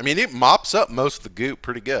 Yeah, I mean, it mops up most of the goop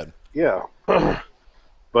pretty good. Yeah.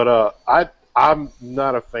 But I'm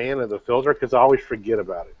not a fan of the filter because I always forget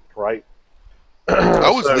about it, right? I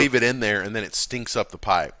always leave it in there, and then it stinks up the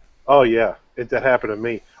pipe. Oh yeah, that happened to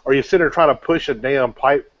me. Or you sit there trying to push a damn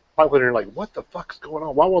pipe cleaner, and you're like, what the fuck's going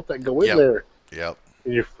on? Why won't that go in there? Yep.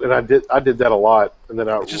 And I did that a lot, and then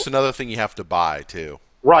It's just another thing you have to buy too.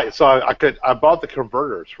 Right. So I bought the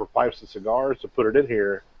converters for pipes and cigars to put it in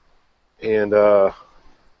here, and I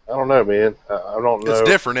don't know, man. I don't know. It's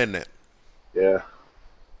different, isn't it? Yeah.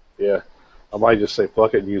 Yeah. I might just say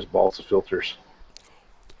fuck it and use balsa filters.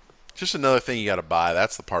 Just another thing you got to buy.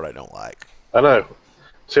 That's the part I don't like. I know.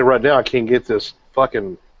 See, right now I can't get this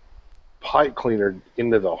fucking pipe cleaner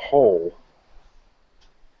into the hole.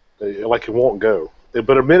 Like it won't go.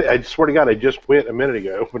 But I swear to God, it just went a minute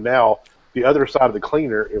ago. But now the other side of the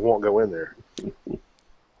cleaner, it won't go in there.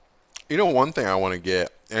 You know, one thing I want to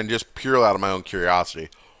get, and just purely out of my own curiosity,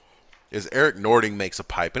 is Eric Nording makes a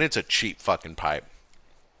pipe, and it's a cheap fucking pipe.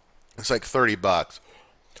 It's like $30,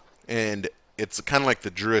 and it's kind of like the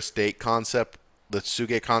Drew Estate concept, the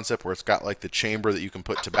Tsuge concept, where it's got like the chamber that you can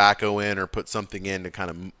put tobacco in or put something in to kind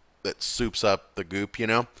of that soups up the goop,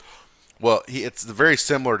 Well, it's a very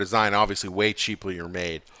similar design, obviously way cheaply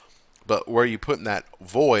made, but where you put in that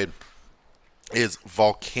void is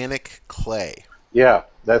volcanic clay. Yeah,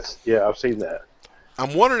 I've seen that.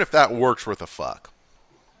 I'm wondering if that works worth a fuck.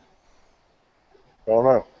 I don't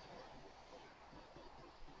know.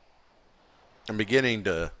 I'm beginning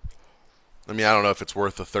to. I mean, I don't know if it's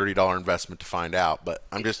worth a $30 investment to find out, but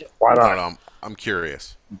I'm just. Why not? I don't know. I'm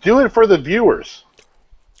curious. Do it for the viewers.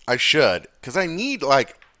 I should, because I need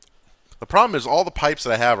like. The problem is all the pipes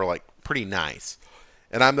that I have are like pretty nice,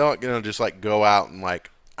 and I'm not gonna just like go out and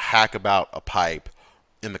like hack about a pipe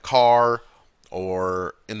in the car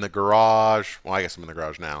or in the garage. Well, I guess I'm in the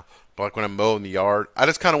garage now, But like when I'm mowing the yard, I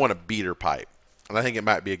just kind of want a beater pipe, and I think it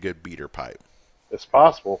might be a good beater pipe. It's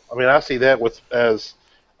possible. I mean, I see that with as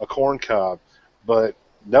a corn cob, but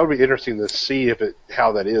that would be interesting to see if it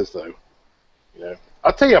how that is though. You know,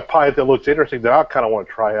 I'll tell you a pipe that looks interesting that I kind of want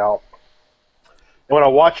to try out. And when I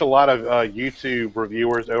watch a lot of YouTube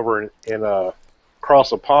reviewers over in across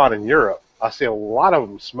the pond in Europe, I see a lot of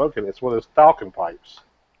them smoking. It's one of those Falcon pipes,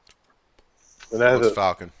 and that has What's a,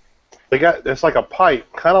 Falcon? they got it's like a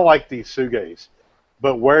pipe, kind of like the Sugays,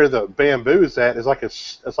 but where the bamboo is at is like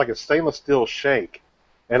it's like a stainless steel shank,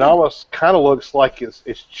 and almost kind of looks like it's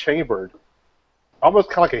chambered, almost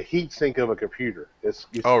kind of like a heat sink of a computer. It's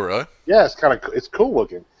Oh, really? yeah, it's cool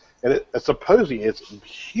looking, and supposedly it's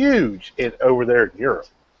huge over there in Europe.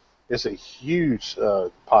 It's a huge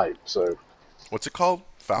pipe. So What's it called?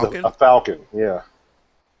 Falcon? a Falcon, yeah.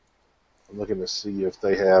 I'm looking to see if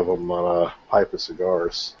they have them on a pipe of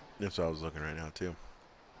cigars. That's what I was looking right now, too.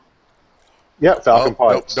 Yeah, Falcon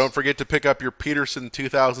Oh, pipes. don't forget to pick up your Peterson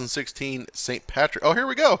 2016 St. Patrick. Oh, here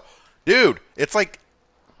we go. Dude, it's like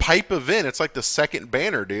Pipe Event. It's like the second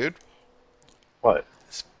banner, dude. What?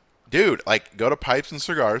 Dude, like, go to Pipes and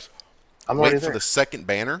Cigars. I'm Wait already for there. the second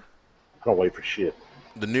banner. I don't wait for shit.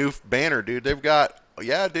 The new banner, dude. They've got,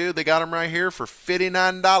 yeah, dude, they got them right here for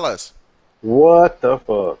 $59. What the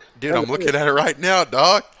fuck? Dude, I'm looking at it right now,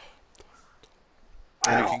 dog.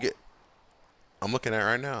 And you Wow. can get, I'm looking at it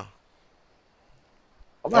right now.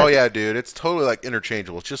 I'm Oh, not- yeah, dude. It's totally like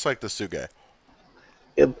interchangeable. It's just like the Suge.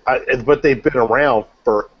 But they've been around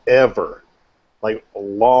forever, like a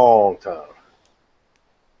long time.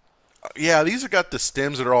 Yeah, these have got the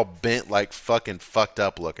stems that are all bent, like fucking fucked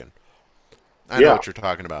up looking. I know Yeah. what you're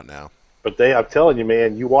talking about now. But I'm telling you,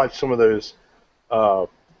 man, you watch some of those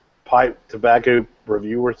pipe tobacco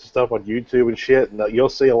reviewers and stuff on YouTube and shit, and you'll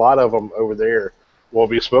see a lot of them over there will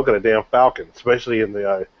be smoking a damn Falcon, especially in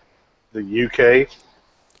the UK,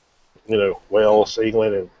 you know, Wales,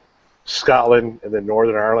 England, and Scotland, and then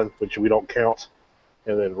Northern Ireland, which we don't count,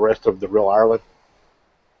 and then the rest of the real Ireland.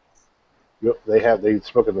 Yep, they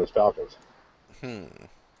smoking those Falcons. You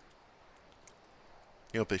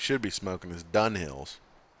know what they should be smoking is Dunhills.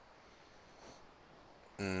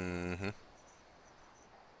 Mm-hmm.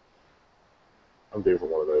 I'm due for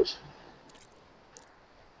one of those.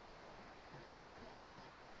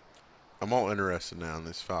 I'm all interested now in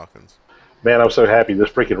these Falcons. Man, I'm so happy this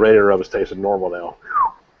freaking Raider rub is tasting normal now.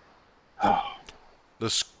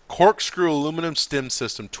 The corkscrew aluminum stem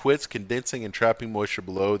system twits, condensing and trapping moisture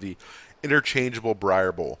below the interchangeable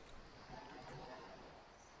briar bowl.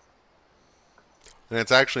 And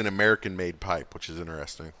it's actually an American-made pipe, which is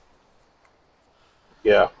interesting.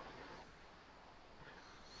 Yeah.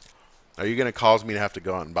 Are you going to cause me to have to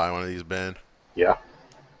go out and buy one of these, Ben? Yeah.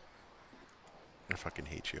 I fucking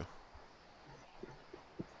hate you.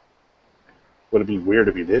 Would it be weird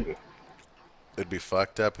if you didn't? It'd be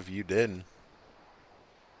fucked up if you didn't.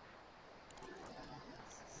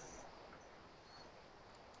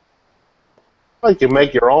 Well, you can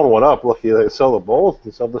make your own one up. Look, they sell the bowls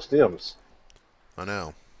and sell the stems. I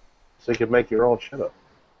know. So you can make your own shit up.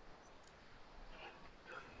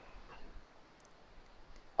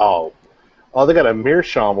 Oh. Oh, they got a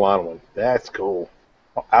Meerschaum line one. That's cool.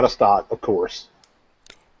 Out of stock, of course.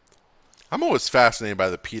 I'm always fascinated by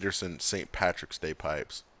the Peterson St. Patrick's Day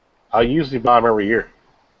pipes. I usually buy them every year.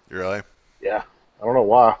 You really? Yeah. I don't know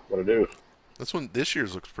why, but I do. This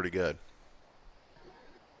year's looks pretty good.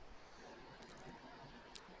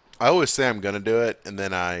 I always say I'm gonna do it, and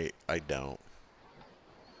then I don't.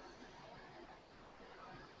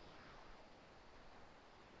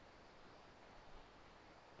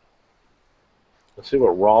 Let's see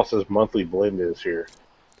what Ross's monthly blend is here.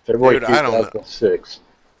 February Dude, I don't know. 2006.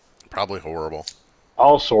 Probably horrible.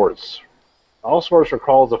 All sorts. All sorts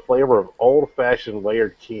recalls the flavor of old-fashioned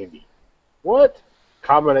layered candy. What?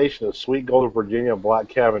 Combination of sweet golden Virginia and black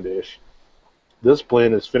Cavendish. This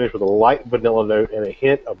blend is finished with a light vanilla note and a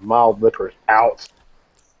hint of mild licorice. Out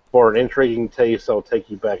for an intriguing taste that will take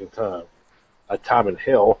you back in time. A time in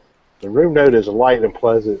hell. The room note is light and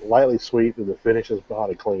pleasant, lightly sweet, and the finish is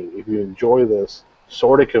body clean. If you enjoy this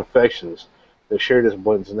sorted confections that share this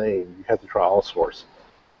blend's name, you have to try all sorts.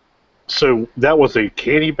 So that was a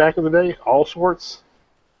candy back in the day? All sorts?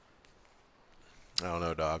 I don't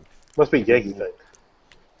know, dog. Must be a Yankee thing.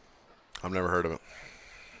 I've never heard of it.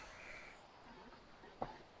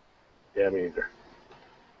 Yeah, me either.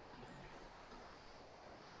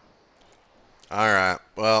 All right.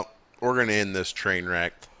 Well, we're gonna end this train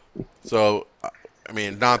wreck. So, I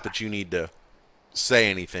mean, not that you need to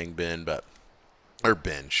say anything, Ben, or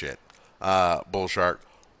Ben, shit, Bull Shark.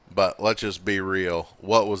 But let's just be real.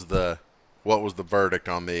 What was the what was the verdict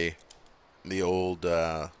on the old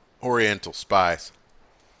Oriental Spice?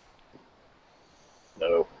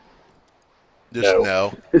 No. Just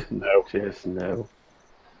No. no. No. Just no.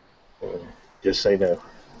 Just say no.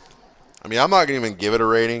 I mean, I'm not going to even give it a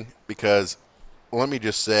rating because let me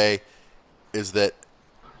just say is that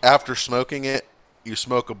after smoking it, you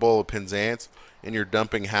smoke a bowl of Penzance and you're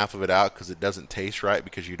dumping half of it out because it doesn't taste right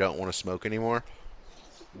because you don't want to smoke anymore.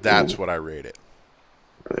 That's what I rate it.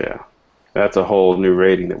 Yeah. That's a whole new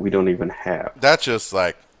rating that we don't even have. That's just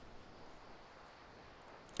like,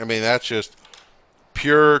 I mean, that's just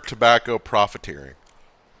pure tobacco profiteering.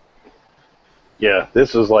 Yeah,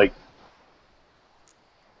 this is like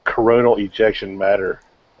coronal ejection matter.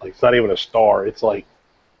 Like, it's not even a star. It's like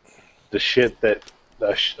the shit that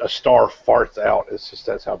a star farts out. It's just,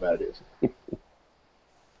 that's how bad it is.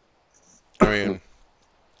 I mean,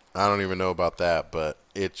 I don't even know about that, but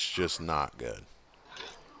it's just not good.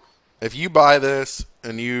 If you buy this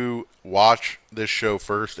and you watch this show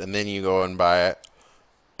first and then you go and buy it,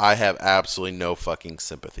 I have absolutely no fucking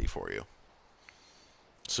sympathy for you.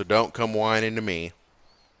 So don't come whining to me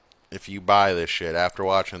if you buy this shit after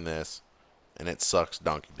watching this and it sucks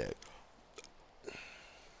donkey dick.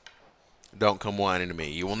 Don't come whining to me.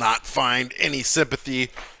 You will not find any sympathy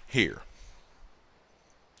here.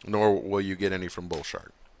 Nor will you get any from Bullshark.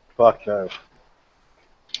 Fuck no.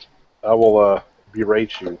 I will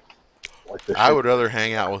berate you. Like the I shit. would rather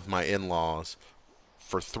hang out with my in-laws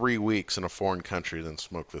for 3 weeks in a foreign country than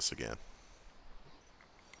smoke this again.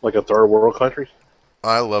 Like a third world country?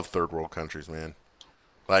 I love third world countries, man.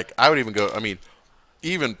 Like, I would even go, I mean,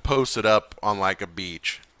 even post it up on like a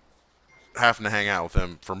beach, having to hang out with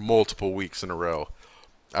them for multiple weeks in a row.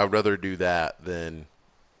 I would rather do that than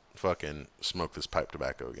fucking smoke this pipe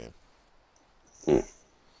tobacco again.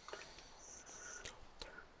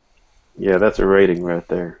 Yeah, that's a rating right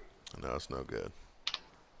there. No, it's no good.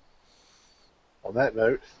 On that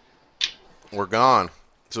note, We're gone.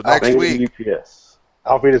 So next Thank week, you, UPS.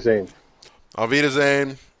 Auf Wiedersehen. Auf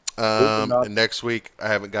Wiedersehen. Guten Nacht. And next week, I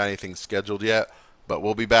haven't got anything scheduled yet, but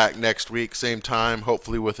we'll be back next week, same time,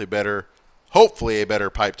 hopefully a better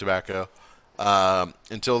pipe tobacco.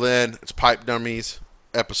 Until then, it's Pipe Dummies,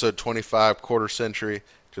 episode 25, quarter century.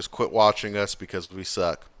 Just quit watching us because we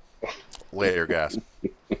suck. Later, guys.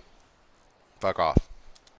 Fuck off.